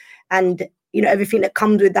home, and everything that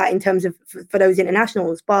comes with that in terms of for those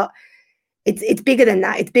internationals. But it's bigger than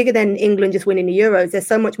that. It's bigger than England just winning the Euros. There's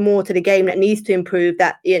so much more to the game that needs to improve,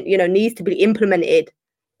 that needs to be implemented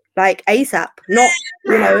like ASAP, not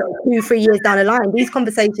 2-3 years down the line. These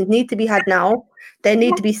conversations need to be had now. There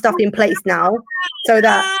need to be stuff in place now, so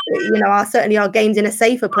that certainly our game's in a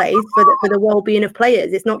safer place for the well-being of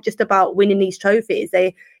players. It's not just about winning these trophies.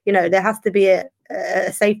 There has to be a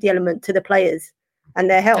safety element to the players and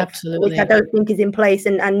their health. Absolutely. Which I don't think is in place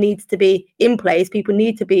and needs to be in place. People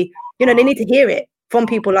need to be, they need to hear it from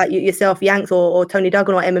people like yourself, Yanks, or Tony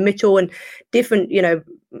Duggan or Emma Mitchell, and different,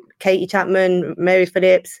 Katie Chapman, Mary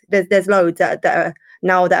Phillips. There's loads that are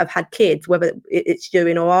now that have had kids, whether it's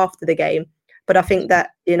during or after the game. But I think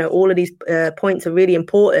that, all of these points are really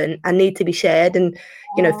important and need to be shared, and,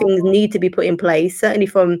 things need to be put in place, certainly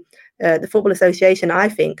from the Football Association. I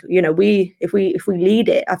think, if we lead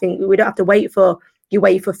it, I think we don't have to wait for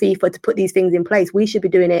FIFA to put these things in place. We should be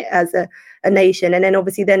doing it as a nation. And then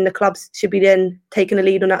obviously then the clubs should be then taking a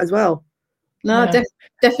lead on that as well. No, yeah.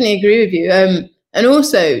 Definitely agree with you. And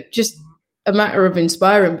also just a matter of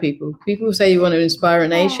inspiring people. People say you want to inspire a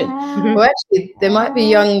nation. Mm-hmm. Well, actually, there might be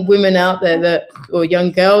young women out there or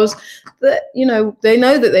young girls that, they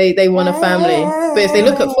know that they want a family. But if they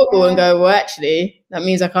look at football and go, well, actually, that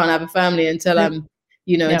means I can't have a family until I'm,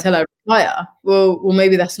 until I retire. Well,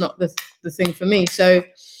 maybe that's not the thing for me. So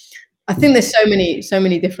I think there's so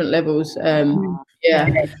many different levels.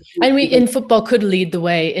 Yeah. And we in football could lead the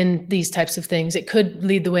way in these types of things. It could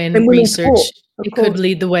lead the way in research. It could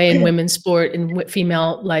lead the way in women's sport, in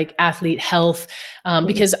female athlete health,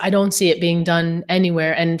 because I don't see it being done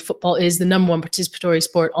anywhere. And football is the number one participatory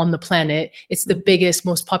sport on the planet. It's the biggest,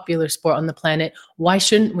 most popular sport on the planet. Why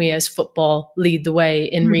shouldn't we as football lead the way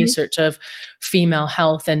in research of female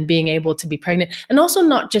health and being able to be pregnant? And also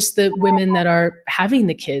not just the women that are having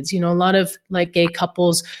the kids, a lot of gay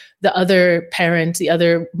couples, the other parent, the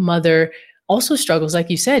other mother also struggles. Like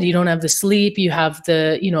you said, you don't have the sleep, you have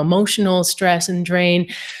the, emotional stress and drain.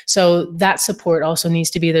 So that support also needs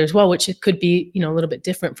to be there as well, which it could be, a little bit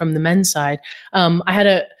different from the men's side.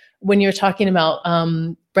 When you're talking about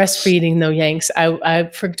breastfeeding though, Yanks, I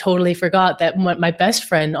totally forgot that my best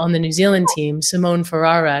friend on the New Zealand team, Simone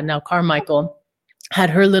Ferrara, now Carmichael, had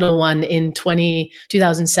her little one in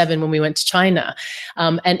 2007 when we went to China.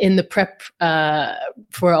 And in the prep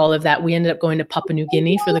for all of that, we ended up going to Papua New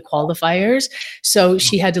Guinea for the qualifiers. So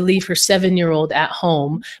she had to leave her 7-year-old at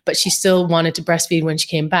home, but she still wanted to breastfeed when she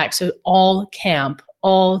came back. So all camp,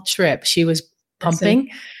 all trip, she was pumping.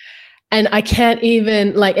 And I can't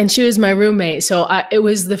even and she was my roommate. So it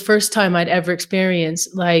was the first time I'd ever experienced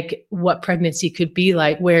what pregnancy could be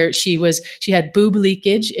like, where she had boob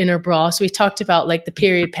leakage in her bra. So we talked about the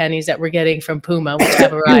period panties that we're getting from Puma, which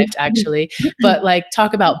have arrived actually. But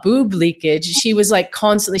talk about boob leakage. She was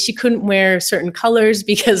constantly, she couldn't wear certain colors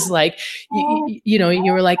because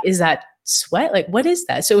you were is that sweat? What is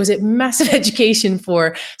that? So it was a massive education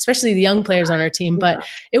for especially the young players on our team, but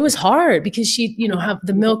it was hard because she, have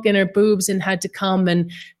the milk in her boobs and had to come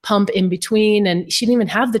and pump in between, and she didn't even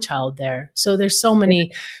have the child there. So there's so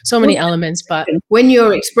many elements. But when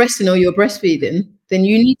you're expressing or you're breastfeeding, then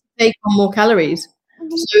you need to take on more calories.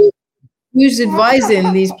 So who's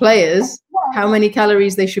advising these players how many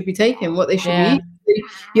calories they should be taking, what they should eat?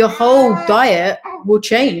 Your whole diet will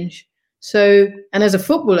change. So, and as a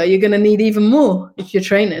footballer, you're going to need even more if you're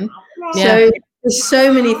training. Yeah. So there's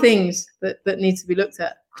so many things that need to be looked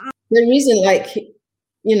at. There isn't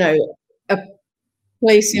a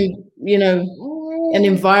place in, an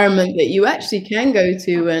environment that you actually can go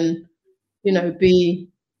to and, have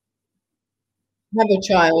a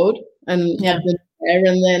child and have them there.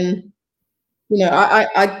 And then,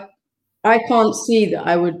 I can't see that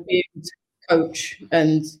I would be able to coach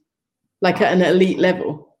and at an elite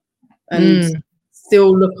level. And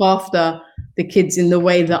still look after the kids in the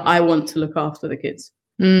way that I want to look after the kids.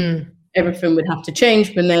 Everything would have to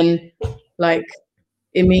change, but then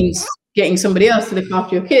it means getting somebody else to look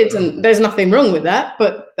after your kids, and there's nothing wrong with that,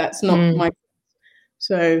 but that's not my.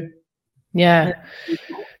 So, yeah.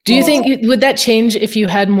 Do you think would that change if you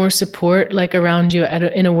had more support around you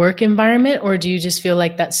in a work environment, or do you just feel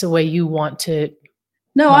like that's the way you want to?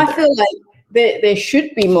 No, mother? I feel like there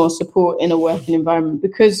should be more support in a working environment,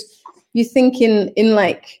 because you think in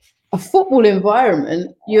a football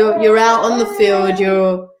environment, you're out on the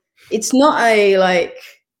field, it's not a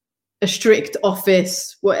strict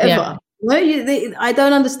office, whatever. Yeah. I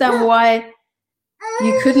don't understand why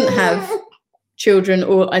you couldn't have children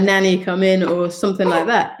or a nanny come in or something like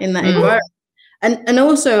that in that environment. And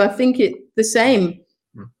also I think the same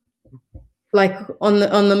on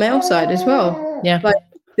the male side as well. Yeah.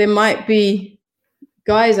 There might be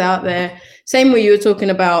guys out there, same way you were talking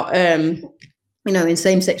about, in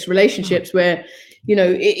same-sex relationships where,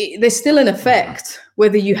 there's still an effect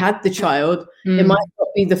whether you had the child. It might not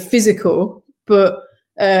be the physical, but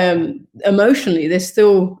emotionally, there's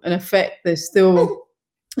still an effect. There's still,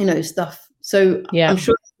 stuff. So I'm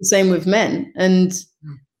sure it's the same with men. And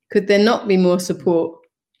could there not be more support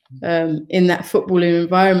in that footballing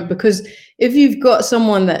environment? Because if you've got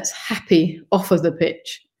someone that's happy off of the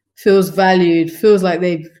pitch, feels valued, feels like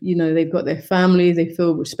they've got their family, they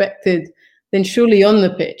feel respected, then surely on the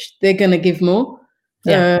pitch they're going to give more.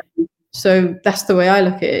 So that's the way I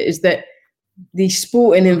look at it, is that the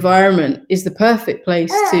sporting environment is the perfect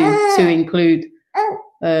place to include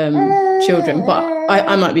children. But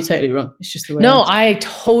I might be totally wrong. It's just the way. No, I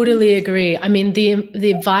totally agree. I mean, the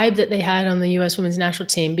vibe that they had on the U.S. women's national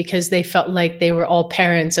team, because they felt like they were all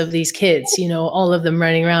parents of these kids, you know, all of them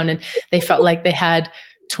running around, and they felt like they had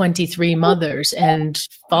 23 mothers and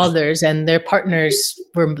fathers, and their partners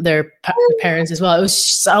were their parents as well. It was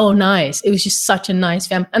so nice. It was just such a nice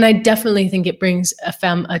family. And I definitely think it brings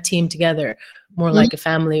a team together more like a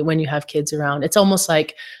family when you have kids around. It's almost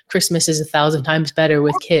like Christmas is 1,000 times better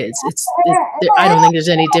with kids. I don't think there's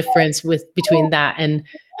any difference between that and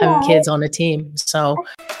having kids on a team. So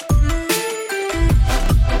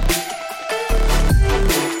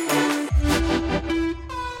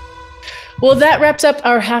well, that wraps up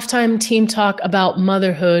our halftime team talk about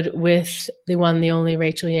motherhood with the one, the only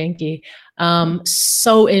Rachel Yankey.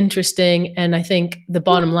 So interesting. And I think the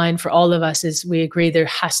bottom line for all of us is we agree there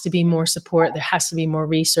has to be more support. There has to be more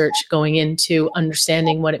research going into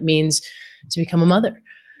understanding what it means to become a mother.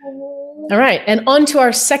 All right. And on to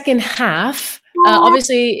our second half.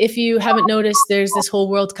 Obviously, if you haven't noticed, there's this whole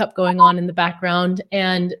World Cup going on in the background,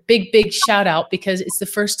 and big shout out, because it's the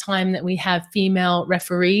first time that we have female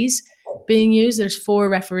referees being used. There's 4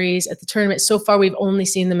 referees at the tournament. So far, we've only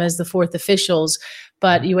seen them as the 4th officials,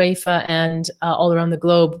 but UEFA and all around the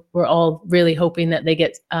globe, we're all really hoping that they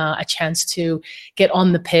get a chance to get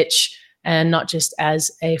on the pitch and not just as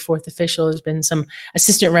a 4th official. There's been some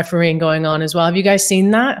assistant refereeing going on as well. Have you guys seen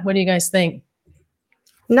that? What do you guys think?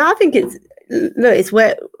 No, I think it's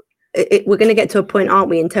where we're going to get to a point, aren't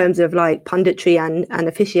we, in terms of like punditry and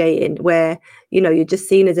officiating, where, you know, you're just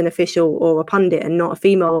seen as an official or a pundit and not a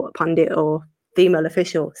female pundit or female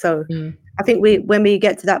official. So I think when we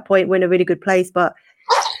get to that point, we're in a really good place. But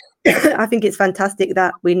I think it's fantastic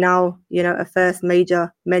that we now, you know, a first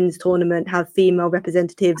major men's tournament have female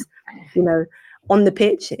representatives, you know, on the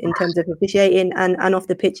pitch in terms of officiating and off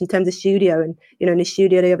the pitch in terms of studio. And, you know, in the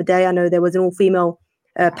studio the other day, I know there was an all-female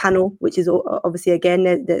panel, which is obviously, again,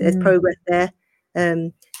 there's progress there.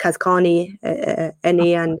 Kazkani,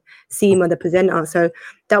 Eni and Seema, the presenter. So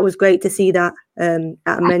that was great to see that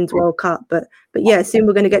at a men's World Cup. But yeah, soon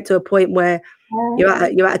we're going to get to a point where you're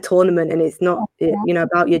at a tournament and it's not, you know,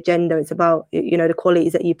 about your gender. It's about, you know, the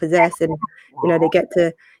qualities that you possess, and, you know, you get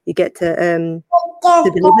to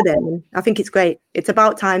deliver them. And I think it's great. It's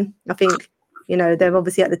about time. I think, you know, they're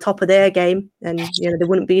obviously at the top of their game, and, you know, they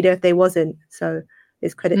wouldn't be there if they wasn't. So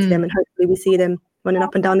it's credit to them, and hopefully we see them running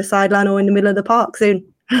up and down the sideline or in the middle of the park soon.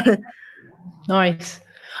 Nice.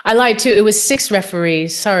 I lied too. It was 6 female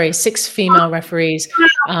referees for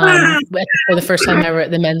the first time ever at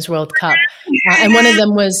the Men's World Cup. And one of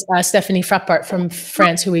them was Stephanie Frappart from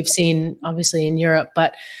France, who we've seen obviously in Europe,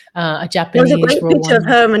 but a Japanese. There was a great picture of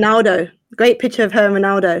her and Ronaldo. Great picture of her and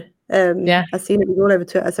Ronaldo. Yeah, I've seen it all over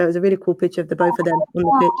Twitter. So it was a really cool picture of the both of them on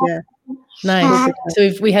the pitch. Yeah. Nice. So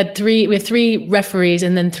we have 3 referees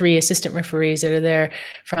and then 3 assistant referees that are there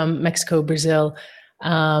from Mexico, Brazil,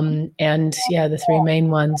 and the 3 main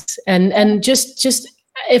ones. And just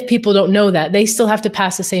if people don't know that, they still have to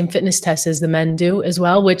pass the same fitness tests as the men do as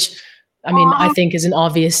well, which, I mean, I think is an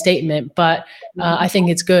obvious statement, but I think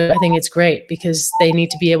it's good. I think it's great, because they need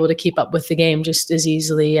to be able to keep up with the game just as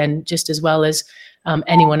easily and just as well as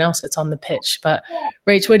anyone else that's on the pitch. But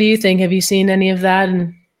Rach, what do you think? Have you seen any of that?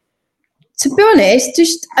 And to be honest,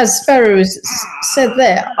 just as Farah has said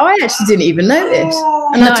there, I actually didn't even notice.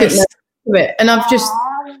 And I took notice of it. And I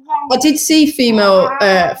did see female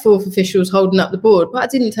 4th officials holding up the board, but I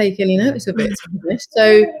didn't take any notice of it, to be honest.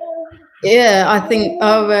 So, yeah, I think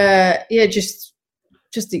I've just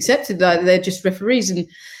accepted that they're just referees, and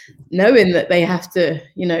knowing that they have to,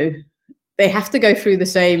 you know, they have to go through the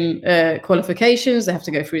same qualifications. They have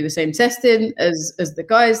to go through the same testing as the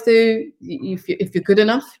guys do. If you're good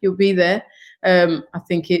enough, you'll be there. I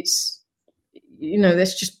think it's, you know,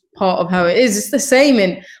 that's just part of how it is. It's the same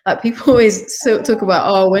in, like, people always talk about,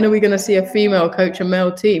 oh, when are we going to see a female coach a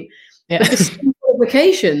male team? Yeah. But the same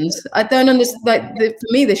qualifications, I don't understand. Like, for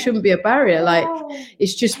me, there shouldn't be a barrier. Like,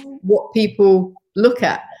 it's just what people look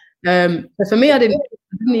at. But for me, I didn't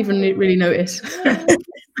even really notice.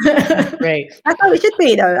 Great. That's how it should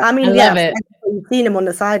be, though. I mean, love it. You've seen them on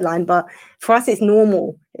the sideline, but for us, it's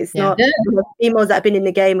normal. It's not females that have been in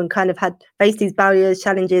the game and kind of faced these barriers,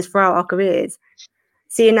 challenges throughout our careers.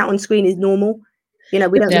 Seeing that on screen is normal. You know,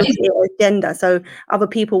 we don't look at it as gender, so other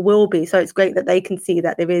people will be. So it's great that they can see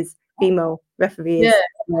that there is female referees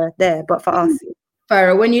there. But for us,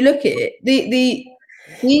 Farah, when you look at it, the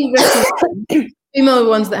female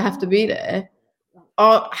ones that have to be there,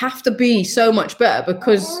 have to be so much better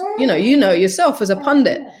because you know yourself as a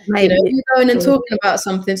pundit. Right. You know, you're going and talking about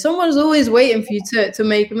something. Someone's always waiting for you to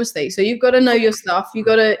make a mistake. So you've got to know your stuff. You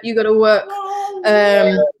got to work.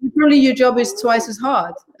 Probably your job is twice as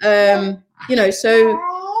hard. You know, so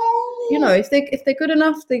you know if they're good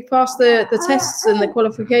enough, they pass the tests and the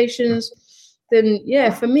qualifications. Then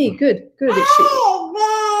yeah, for me, good.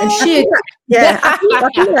 And she, yeah, I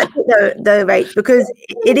think that's it though, Rach, because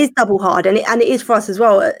it is double hard, and it is for us as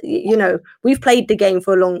well. You know, we've played the game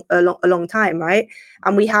for a long time, right?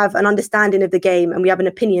 And we have an understanding of the game, and we have an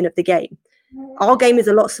opinion of the game. Our game is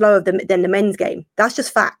a lot slower than the men's game. That's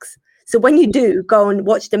just facts. So when you do go and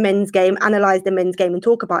watch the men's game, analyze the men's game, and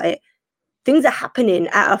talk about it, things are happening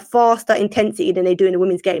at a faster intensity than they do in the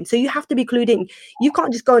women's game. So you have to be clued in. You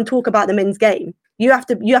can't just go and talk about the men's game. You have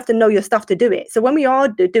to know your stuff to do it. So when we are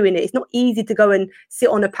doing it, it's not easy to go and sit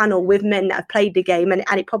on a panel with men that have played the game, and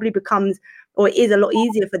it probably becomes, or it is a lot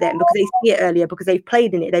easier for them because they see it earlier, because they've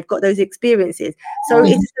played in it. They've got those experiences. So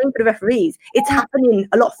it's the same for the referees. It's happening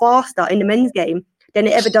a lot faster in the men's game than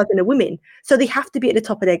it ever does in the women. So they have to be at the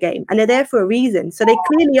top of their game, and they're there for a reason. So they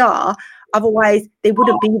clearly are. Otherwise, they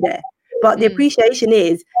wouldn't be there. But the appreciation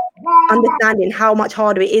is understanding how much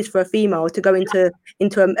harder it is for a female to go into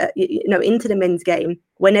the men's game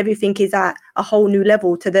when everything is at a whole new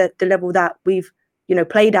level to the level that we've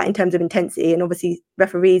played at in terms of intensity, and obviously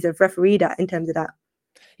referees have refereed at in terms of that.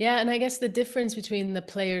 Yeah, and I guess the difference between the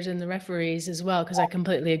players and the referees as well, because I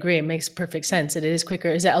completely agree, it makes perfect sense, it is quicker,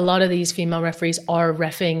 is that a lot of these female referees are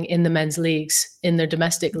reffing in the men's leagues, in their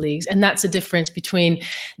domestic leagues. And that's the difference between,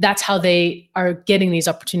 that's how they are getting these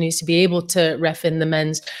opportunities to be able to ref in the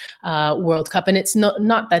men's World Cup. And it's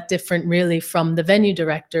not that different really from the venue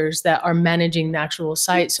directors that are managing the actual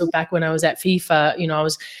site. So back when I was at FIFA, I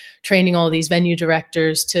was training all these venue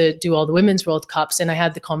directors to do all the women's World Cups. And I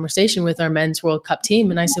had the conversation with our men's World Cup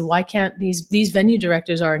team. And I said, why can't these venue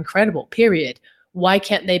directors are incredible, period. Why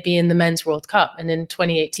can't they be in the men's World Cup? And in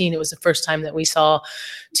 2018, it was the first time that we saw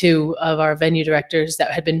two of our venue directors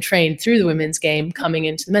that had been trained through the women's game coming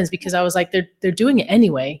into the men's, because I was like, they're doing it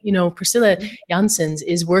anyway. Priscilla Janssens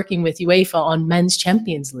is working with UEFA on Men's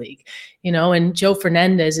Champions League, and Joe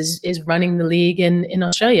Fernandez is running the league in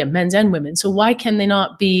Australia, men's and women. So why can they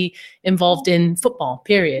not be involved in football,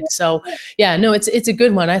 period? So yeah, no, it's a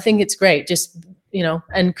good one. I think it's great. Just,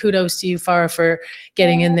 and kudos to you, Farah, for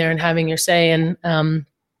getting in there and having your say and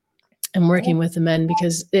working with the men,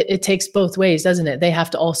 because it takes both ways, doesn't it? They have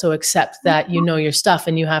to also accept that your stuff,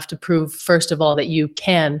 and you have to prove, first of all, that you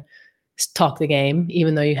can talk the game,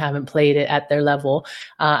 even though you haven't played it at their level.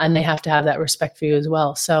 And they have to have that respect for you as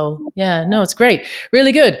well. So yeah, no, it's great.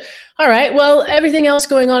 Really good. All right. Well, everything else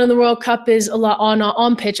going on in the World Cup is a lot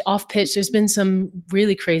on pitch, off pitch. There's been some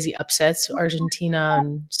really crazy upsets, Argentina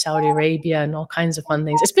and Saudi Arabia and all kinds of fun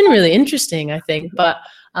things. It's been really interesting, I think. But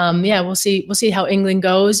yeah, we'll see how England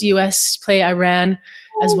goes. US play Iran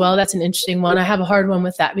as well. That's an interesting one. I have a hard one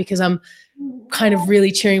with that because I'm kind of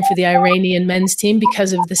really cheering for the Iranian men's team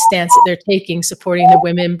because of the stance that they're taking, supporting the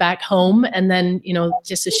women back home. And then,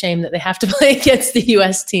 just a shame that they have to play against the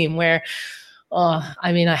US team where,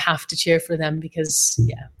 I have to cheer for them because,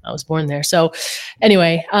 yeah, I was born there. So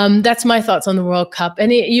anyway, that's my thoughts on the World Cup.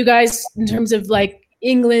 Any, you guys, in terms of like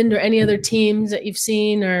England or any other teams that you've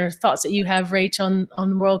seen or thoughts that you have, Rach, on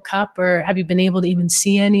the World Cup, or have you been able to even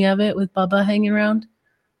see any of it with Bubba hanging around?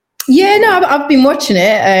 Yeah, no, I've been watching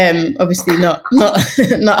it. Obviously not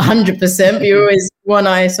 100%, but you're always one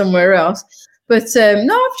eye somewhere else. But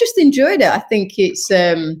no, I've just enjoyed it. I think it's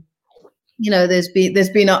there's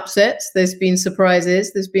been upsets, there's been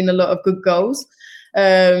surprises, there's been a lot of good goals.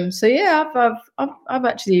 So yeah, I've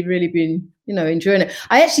actually really been enjoying it.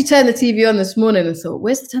 I actually turned the TV on this morning and thought,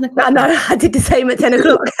 where's the 10 o'clock? No, I did the same at 10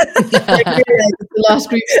 o'clock. The last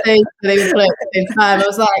group stage, they were playing at the same time. I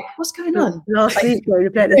was like, what's going on? Last week we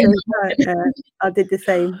played at the same time. I did the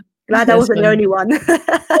same. Glad I wasn't the only one.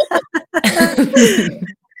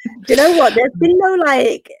 Do you know what? There's been no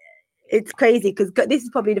it's crazy because this is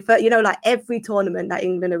probably the first, like every tournament that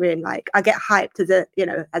England are in, like I get hyped as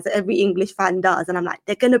every English fan does. And I'm like,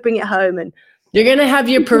 they're going to bring it home. And you're going to have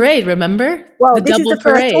your parade, remember? Well, the double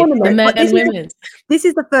parade, the men and women. This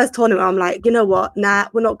is the first tournament. I'm like, you know what? Nah,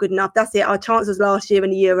 we're not good enough. That's it. Our chance was last year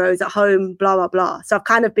in the Euros at home, blah, blah, blah. So I've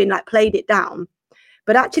kind of been played it down.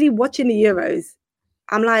 But actually watching the Euros,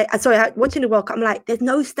 I'm like, watching the World Cup, I'm like, there's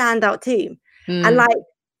no standout team. And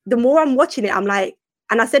the more I'm watching it, I'm like,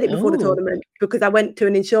 and I said it before the tournament because I went to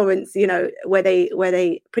an insurance, where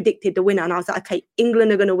they predicted the winner. And I was like, okay,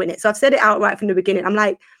 England are going to win it. So I've said it outright from the beginning. I'm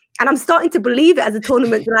like, and I'm starting to believe it as a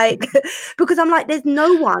tournament, because I'm like, there's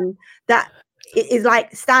no one that is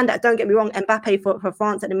like standout. Don't get me wrong, Mbappe for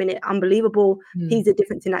France at the minute, unbelievable. He's the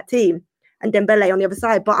difference in that team, and Dembele on the other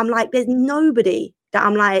side. But I'm like, there's nobody that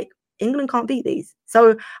I'm like, England can't beat these.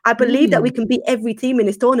 So I believe that we can beat every team in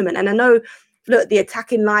this tournament. And I know, look, the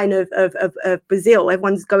attacking line of Brazil,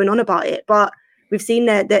 everyone's going on about it, but we've seen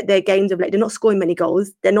their games of late. They're not scoring many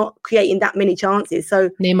goals. They're not creating that many chances. So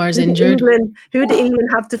Neymar's injured. Who do England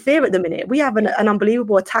have to fear at the minute? We have an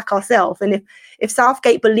unbelievable attack ourselves. And if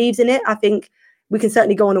Southgate believes in it, I think we can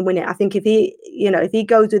certainly go on and win it. I think if he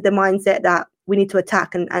goes with the mindset that we need to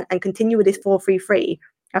attack and continue with this 4-3-3,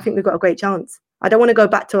 I think we've got a great chance. I don't want to go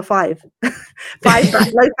back to a 5. 5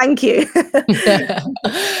 back. No, thank you.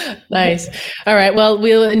 Nice. All right. Well,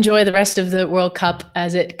 we'll enjoy the rest of the World Cup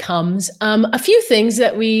as it comes. A few things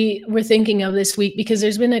that we were thinking of this week, because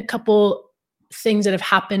there's been a couple things that have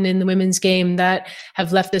happened in the women's game that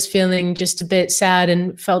have left us feeling just a bit sad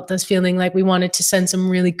and felt us feeling like we wanted to send some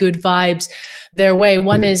really good vibes their way.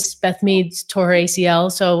 One is Beth Mead's tore her ACL.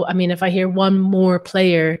 So, I mean, if I hear one more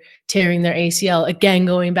player tearing their ACL, again,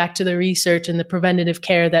 going back to the research and the preventative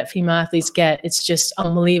care that female athletes get, it's just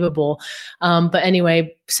unbelievable. But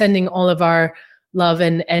anyway, sending all of our love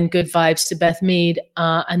and good vibes to Beth Mead.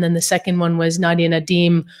 And then the second one was Nadia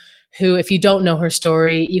Nadim, who, if you don't know her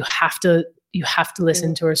story, you have to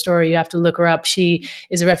listen to her story. You have to look her up. She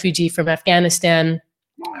is a refugee from Afghanistan.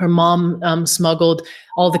 Her mom smuggled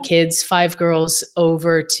all the kids, 5 girls,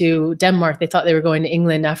 over to Denmark. They thought they were going to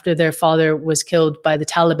England after their father was killed by the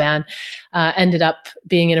Taliban. Ended up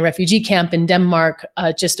being in a refugee camp in Denmark,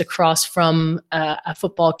 just across from a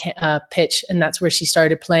football pitch. And that's where she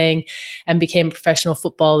started playing and became a professional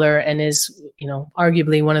footballer, and is,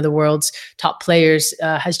 arguably one of the world's top players.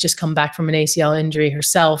 Has just come back from an ACL injury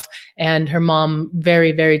herself. And her mom,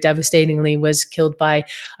 very, very devastatingly, was killed by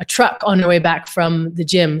a truck on her way back from the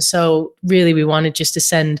gym. So really, we wanted just to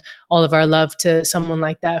send all of our love to someone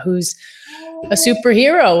like that, who's a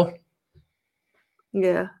superhero.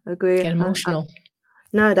 Yeah, agree. Get emotional.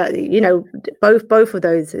 No, that both of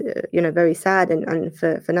those, very sad, and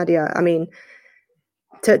for Nadia, I mean,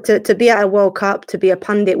 to be at a World Cup, to be a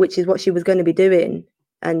pundit, which is what she was going to be doing,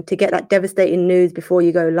 and to get that devastating news before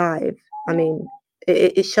you go live, I mean,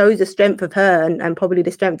 it shows the strength of her and probably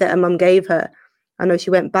the strength that her mum gave her. I know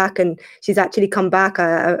she went back, and she's actually come back.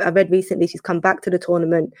 I read recently she's come back to the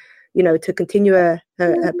tournament, to continue her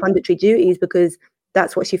punditry duties, because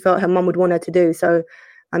that's what she felt her mum would want her to do. So,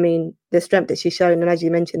 I mean, the strength that she's shown, and as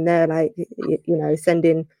you mentioned there, like,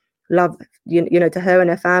 sending love, to her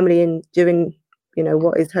and her family, and during,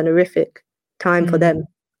 what is an horrific time for them.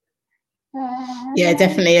 Yeah,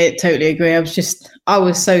 definitely. I totally agree. I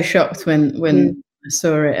was so shocked when I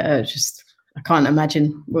saw it. I can't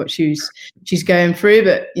imagine what she's going through,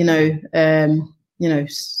 but,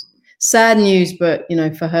 sad news, but,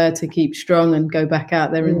 for her to keep strong and go back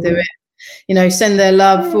out there and do it. Send their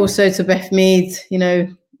love also to Beth Mead,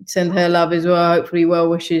 send her love as well. Hopefully well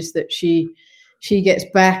wishes that she gets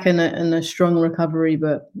back and a strong recovery.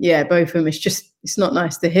 But yeah, both of them, it's not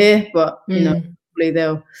nice to hear, but hopefully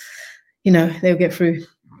they'll get through.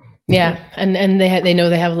 Yeah, and they know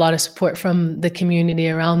they have a lot of support from the community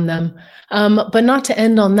around them. But not to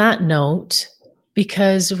end on that note,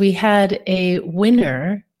 because we had a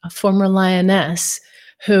winner, a former Lioness,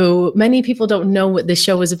 who many people don't know what this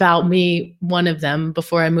show was about. Me, one of them,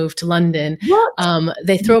 before I moved to London.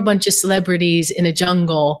 They throw a bunch of celebrities in a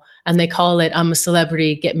jungle, and they call it "I'm a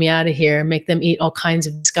Celebrity, Get Me Out of Here," make them eat all kinds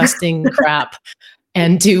of disgusting crap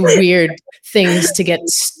and do weird things to get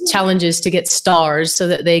challenges to get stars, so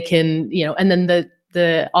that they can, and then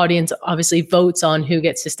the audience obviously votes on who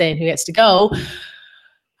gets to stay and who gets to go.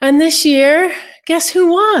 And this year, guess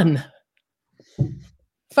who won?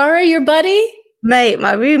 Farah, your buddy? Mate,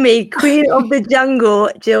 my roomie, Queen of the Jungle,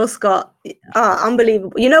 Jill Scott.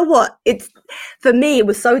 Unbelievable. You know what? For me, it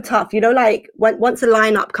was so tough. Like once the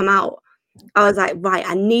lineup come out, I was like, right,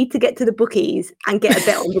 I need to get to the bookies and get a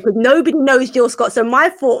bet on, because nobody knows Jill Scott. So my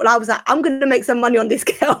thought, I was like, I'm going to make some money on this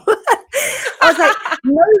girl. I was like,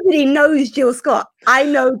 nobody knows Jill Scott. I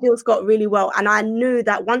know Jill Scott really well. And I knew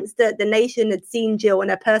that once the nation had seen Jill and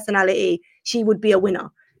her personality, she would be a winner.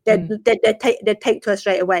 They'd take to her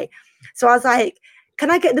straight away. So I was like, can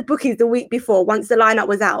I get the bookies the week before, once the lineup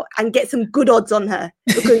was out, and get some good odds on her?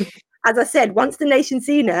 Because as I said, once the nation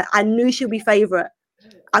seen her, I knew she'll be favourite.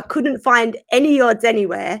 I couldn't find any odds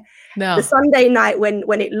anywhere. No. The Sunday night when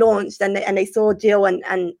it launched and they saw Jill and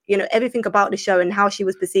everything about the show and how she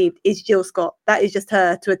was perceived is Jill Scott. That is just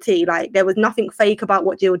her to a T. Like, there was nothing fake about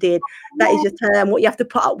what Jill did. That is just her and what you have to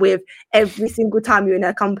put up with every single time you're in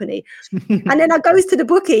her company. And then I goes to the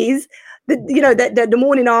bookies. the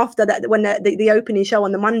morning after that, when the opening show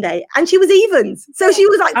on the Monday, and she was evens, so she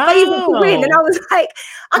was like favourite to win, and I was like,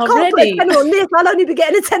 I can't put a tenner on this. I'll only be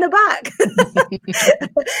getting a tenner back.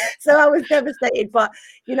 So I was devastated, but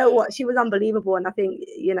you know what? She was unbelievable, and I think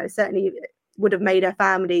certainly would have made her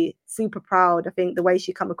family super proud. I think the way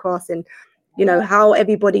she come across, and how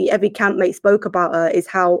every campmate spoke about her, is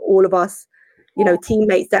how all of us,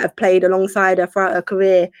 teammates that have played alongside her throughout her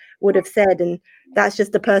career would have said. And that's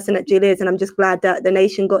just the person that Jill is. And I'm just glad that the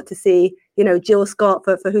nation got to see, Jill Scott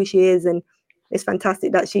for who she is. And it's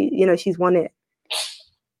fantastic that she's won it.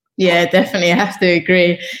 Yeah, definitely. I have to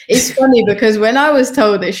agree. It's funny because when I was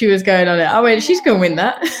told that she was going on it, I went, she's going to win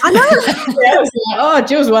that. I know. Yeah, I was like, oh,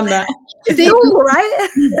 Jill's won that. It's normal, right?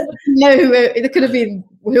 No, it could have been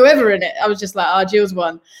whoever in it. I was just like, oh, Jill's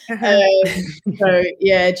won. So,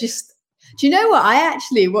 yeah, just, do you know what? I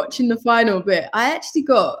actually, watching the final bit, I actually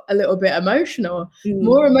got a little bit emotional,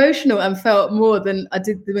 more emotional, and felt more than I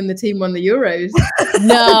did when the team won the Euros.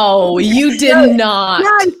 No, you did not.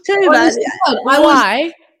 No, too, man.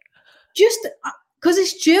 Why? Just because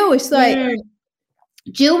it's Jill. It's like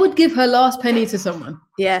Jill would give her last penny to someone.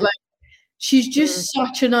 Yeah. Like, she's just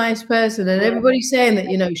such a nice person, and everybody's saying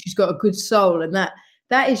that, she's got a good soul, and that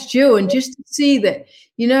is Jill. And just to see that,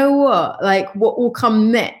 what will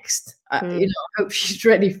come next, I hope she's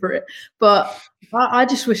ready for it. But I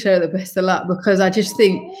just wish her the best of luck, because I just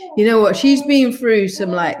think, she's been through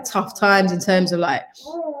some tough times in terms of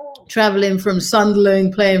traveling from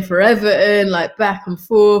Sunderland, playing for Everton, back and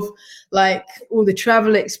forth, all the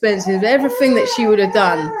travel expenses, everything that she would have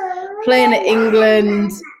done, playing at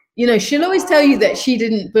England. She'll always tell you that she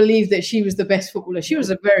didn't believe that she was the best footballer. She was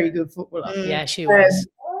a very good footballer. Yeah, she was.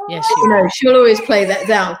 Yeah, she was. She'll always play that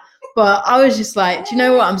down. But I was just like, do you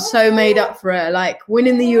know what? I'm so made up for her.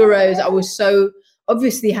 Winning the Euros, I was so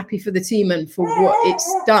obviously happy for the team and for what it's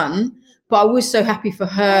done. But I was so happy for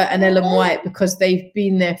her and Ellen White, because they've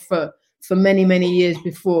been there for many, many years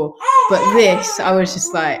before. But this, I was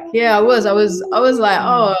just like, yeah, I was like,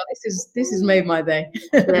 oh, this has made my day.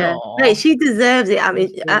 Yeah, hey, she deserves it. I mean,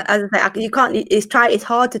 as I say, you can't. It's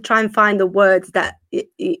hard to try and find the words that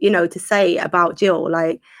to say about Jill.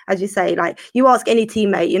 As you say, you ask any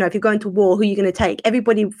teammate, if you're going to war, who are you going to take?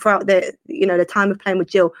 Everybody throughout the time of playing with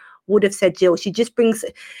Jill would have said Jill. She just brings,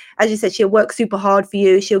 as you said, she'll work super hard for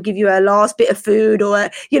you. She'll give you her last bit of food, or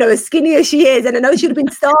as skinny as she is, and I know she'd have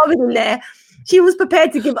been starving in there, she was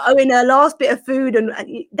prepared to give Owen her last bit of food. And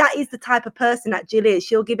that is the type of person that Jill is.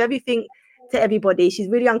 She'll give everything to everybody. She's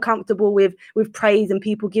really uncomfortable with praise and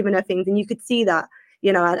people giving her things, and you could see that,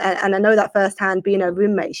 and I know that firsthand, being her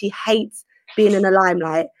roommate. She hates being in the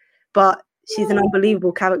limelight, but she's an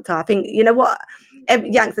unbelievable character. I think,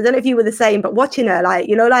 Yanks, I don't know if you were the same, but watching her, I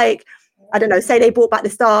don't know, say they brought back the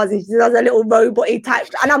stars and she does a little robot-y type,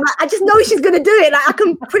 and I'm like, I just know she's gonna do it. I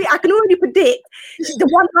can already predict the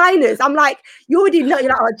one-liners. I'm like, you already know, you're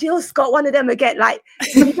like, oh, Jill Scott, one of them again.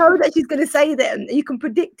 You know that she's gonna say them. You can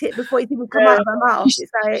predict it before it even come out of her mouth.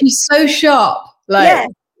 She's so sharp. Little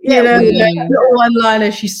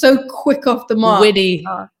one-liner. She's so quick off the mark. Witty.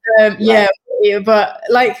 But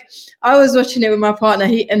I was watching it with my partner,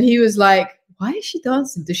 he was like, why is she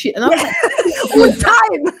dancing? Does she? And I was like, all the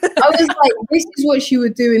time. I was like, this is what she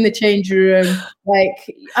would do in the changing room.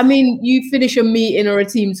 You finish a meeting or a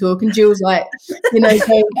team talk, and Jill's like,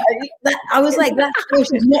 I was like, that's why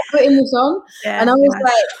she's not putting this on. Yeah, and I was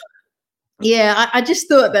like, I just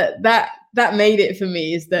thought that made it for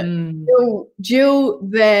me, is that Jill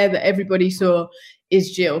there that everybody saw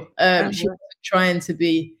is Jill. She wasn't trying to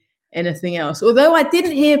be anything else, although I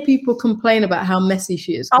didn't hear people complain about how messy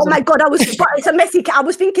she is. Oh my god, it's a messy. I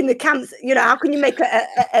was thinking the camps, how can you make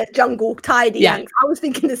a jungle tidy? Yeah, I was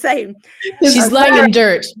thinking the same. She's lying in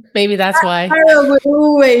dirt, maybe that's why. Sarah would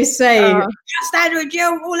always say, can't stand with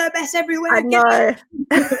Jill, all her mess everywhere. I know.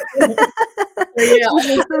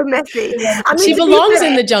 She's so messy. She belongs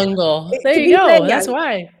in the jungle. There you go. That's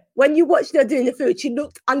why. When you watched her doing the food, she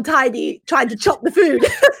looked untidy trying to chop the food.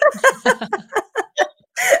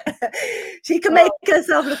 She can make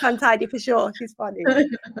herself look untidy for sure. She's funny.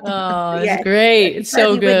 Oh, it's great. It's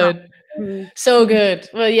so good. So good.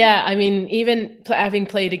 Well, yeah, I mean, even having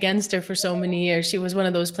played against her for so many years, she was one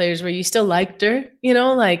of those players where you still liked her,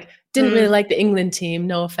 didn't really like the England team,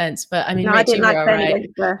 no offense, but I mean, I didn't like playing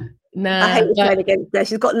against her. Nah, I hate playing against her.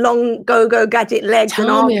 She's got long go gadget legs.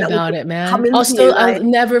 Tell me about it, man. I'll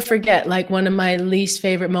never forget, one of my least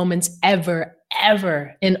favorite moments ever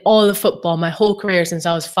in all of football, my whole career since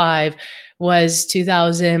I was 5, was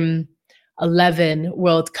 2011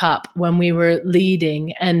 World Cup, when we were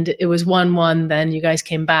leading and it was 1-1. Then you guys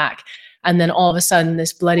came back. And then all of a sudden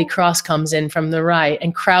this bloody cross comes in from the right,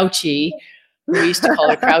 and Crouchy, we used to call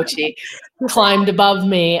her Crouchy, climbed above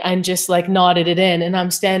me and just like nodded it in. And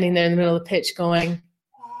I'm standing there in the middle of the pitch going,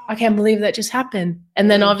 I can't believe that just happened.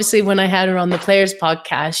 And then obviously when I had her on the Players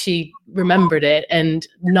podcast, she remembered it and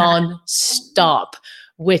non-stop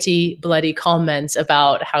witty, bloody comments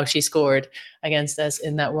about how she scored against us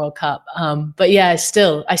in that World Cup. But yeah, I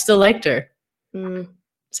still liked her.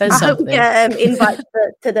 Says something. I hope we get invites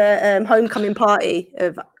to the homecoming party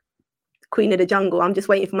of Queen of the Jungle. I'm just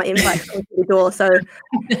waiting for my invite to come to the door. So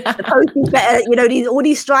the post is better. You know, all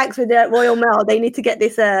these strikes with the Royal Mail, they need to get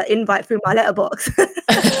this invite through my letterbox.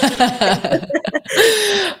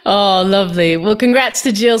 Oh, lovely. Well, congrats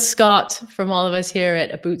to Jill Scott from all of us here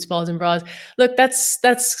at Boots, Balls and Bras. Look,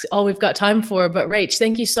 that's all we've got time for. But Rach,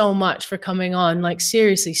 thank you so much for coming on. Like,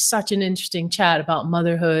 seriously, such an interesting chat about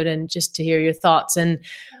motherhood and just to hear your thoughts. And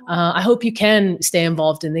I hope you can stay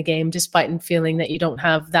involved in the game despite feeling that you don't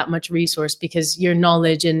have that much resource, because your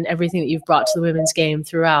knowledge and everything that you've brought to the women's game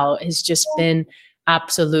throughout has just been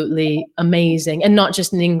absolutely amazing. And not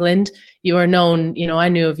just in England. You are known, you know, I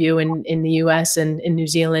knew of you in the US and in New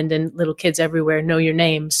Zealand, and little kids everywhere know your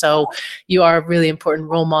name. So you are a really important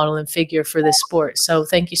role model and figure for this sport. So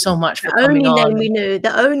thank you so much for coming on. The only name we knew,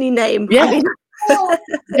 the only name. Yeah. I mean,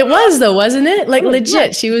 it was though, wasn't it? Like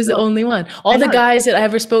legit, she was the only one. All the guys that I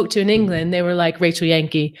ever spoke to in England, they were like Rachel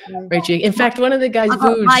Yankey. In fact, one of the guys,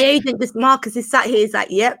 my agent, this Marcus, is sat here. He's like,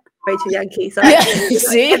 "Yep, Rachel Yankey." So yeah,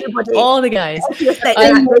 see, everybody, all the guys.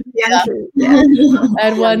 I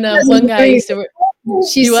had one guy used to work.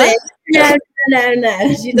 She said,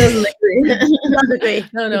 no, she doesn't agree.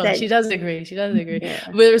 No, she does agree. She does agree. Yeah.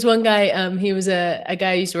 But there was one guy, he was a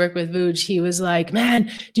guy I used to work with, Vuj. He was like, man,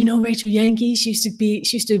 do you know Rachel Yankey? She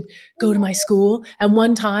used to go to my school. And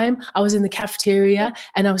one time I was in the cafeteria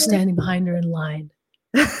and I was standing behind her in line.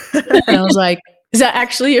 And I was like, is that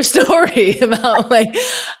actually your story about, like,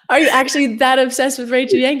 are you actually that obsessed with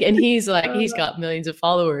Rachel Yankey? And he's like, he's got millions of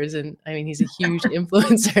followers. And I mean, he's a huge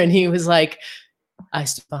influencer. And he was like, I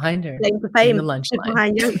stood behind her in the lunch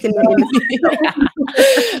line. Yeah.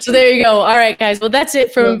 So there you go. All right, guys. Well, that's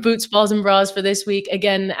it from Boots, Balls and Bras for this week.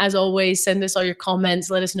 Again, as always, send us all your comments.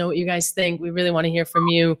 Let us know what you guys think. We really want to hear from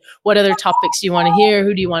you. What other topics do you want to hear?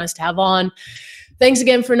 Who do you want us to have on? Thanks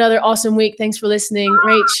again for another awesome week. Thanks for listening.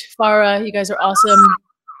 Rach, Farah, you guys are awesome.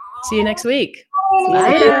 See you next week.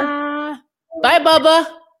 Bye. Bye, Bubba.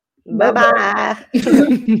 Bye-bye.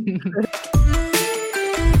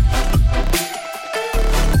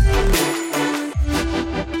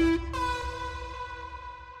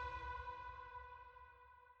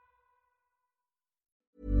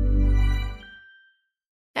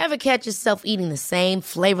 Ever catch yourself eating the same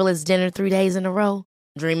flavorless dinner 3 days in a row?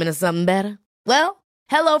 Dreaming of something better? Well,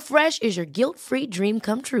 HelloFresh is your guilt-free dream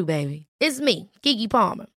come true, baby. It's me, Keke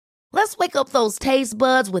Palmer. Let's wake up those taste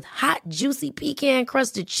buds with hot, juicy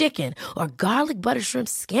pecan-crusted chicken or garlic butter shrimp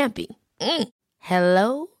scampi.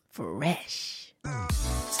 Hello Fresh.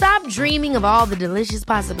 Stop dreaming of all the delicious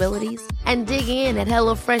possibilities and dig in at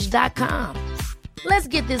HelloFresh.com. Let's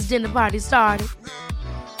get this dinner party started.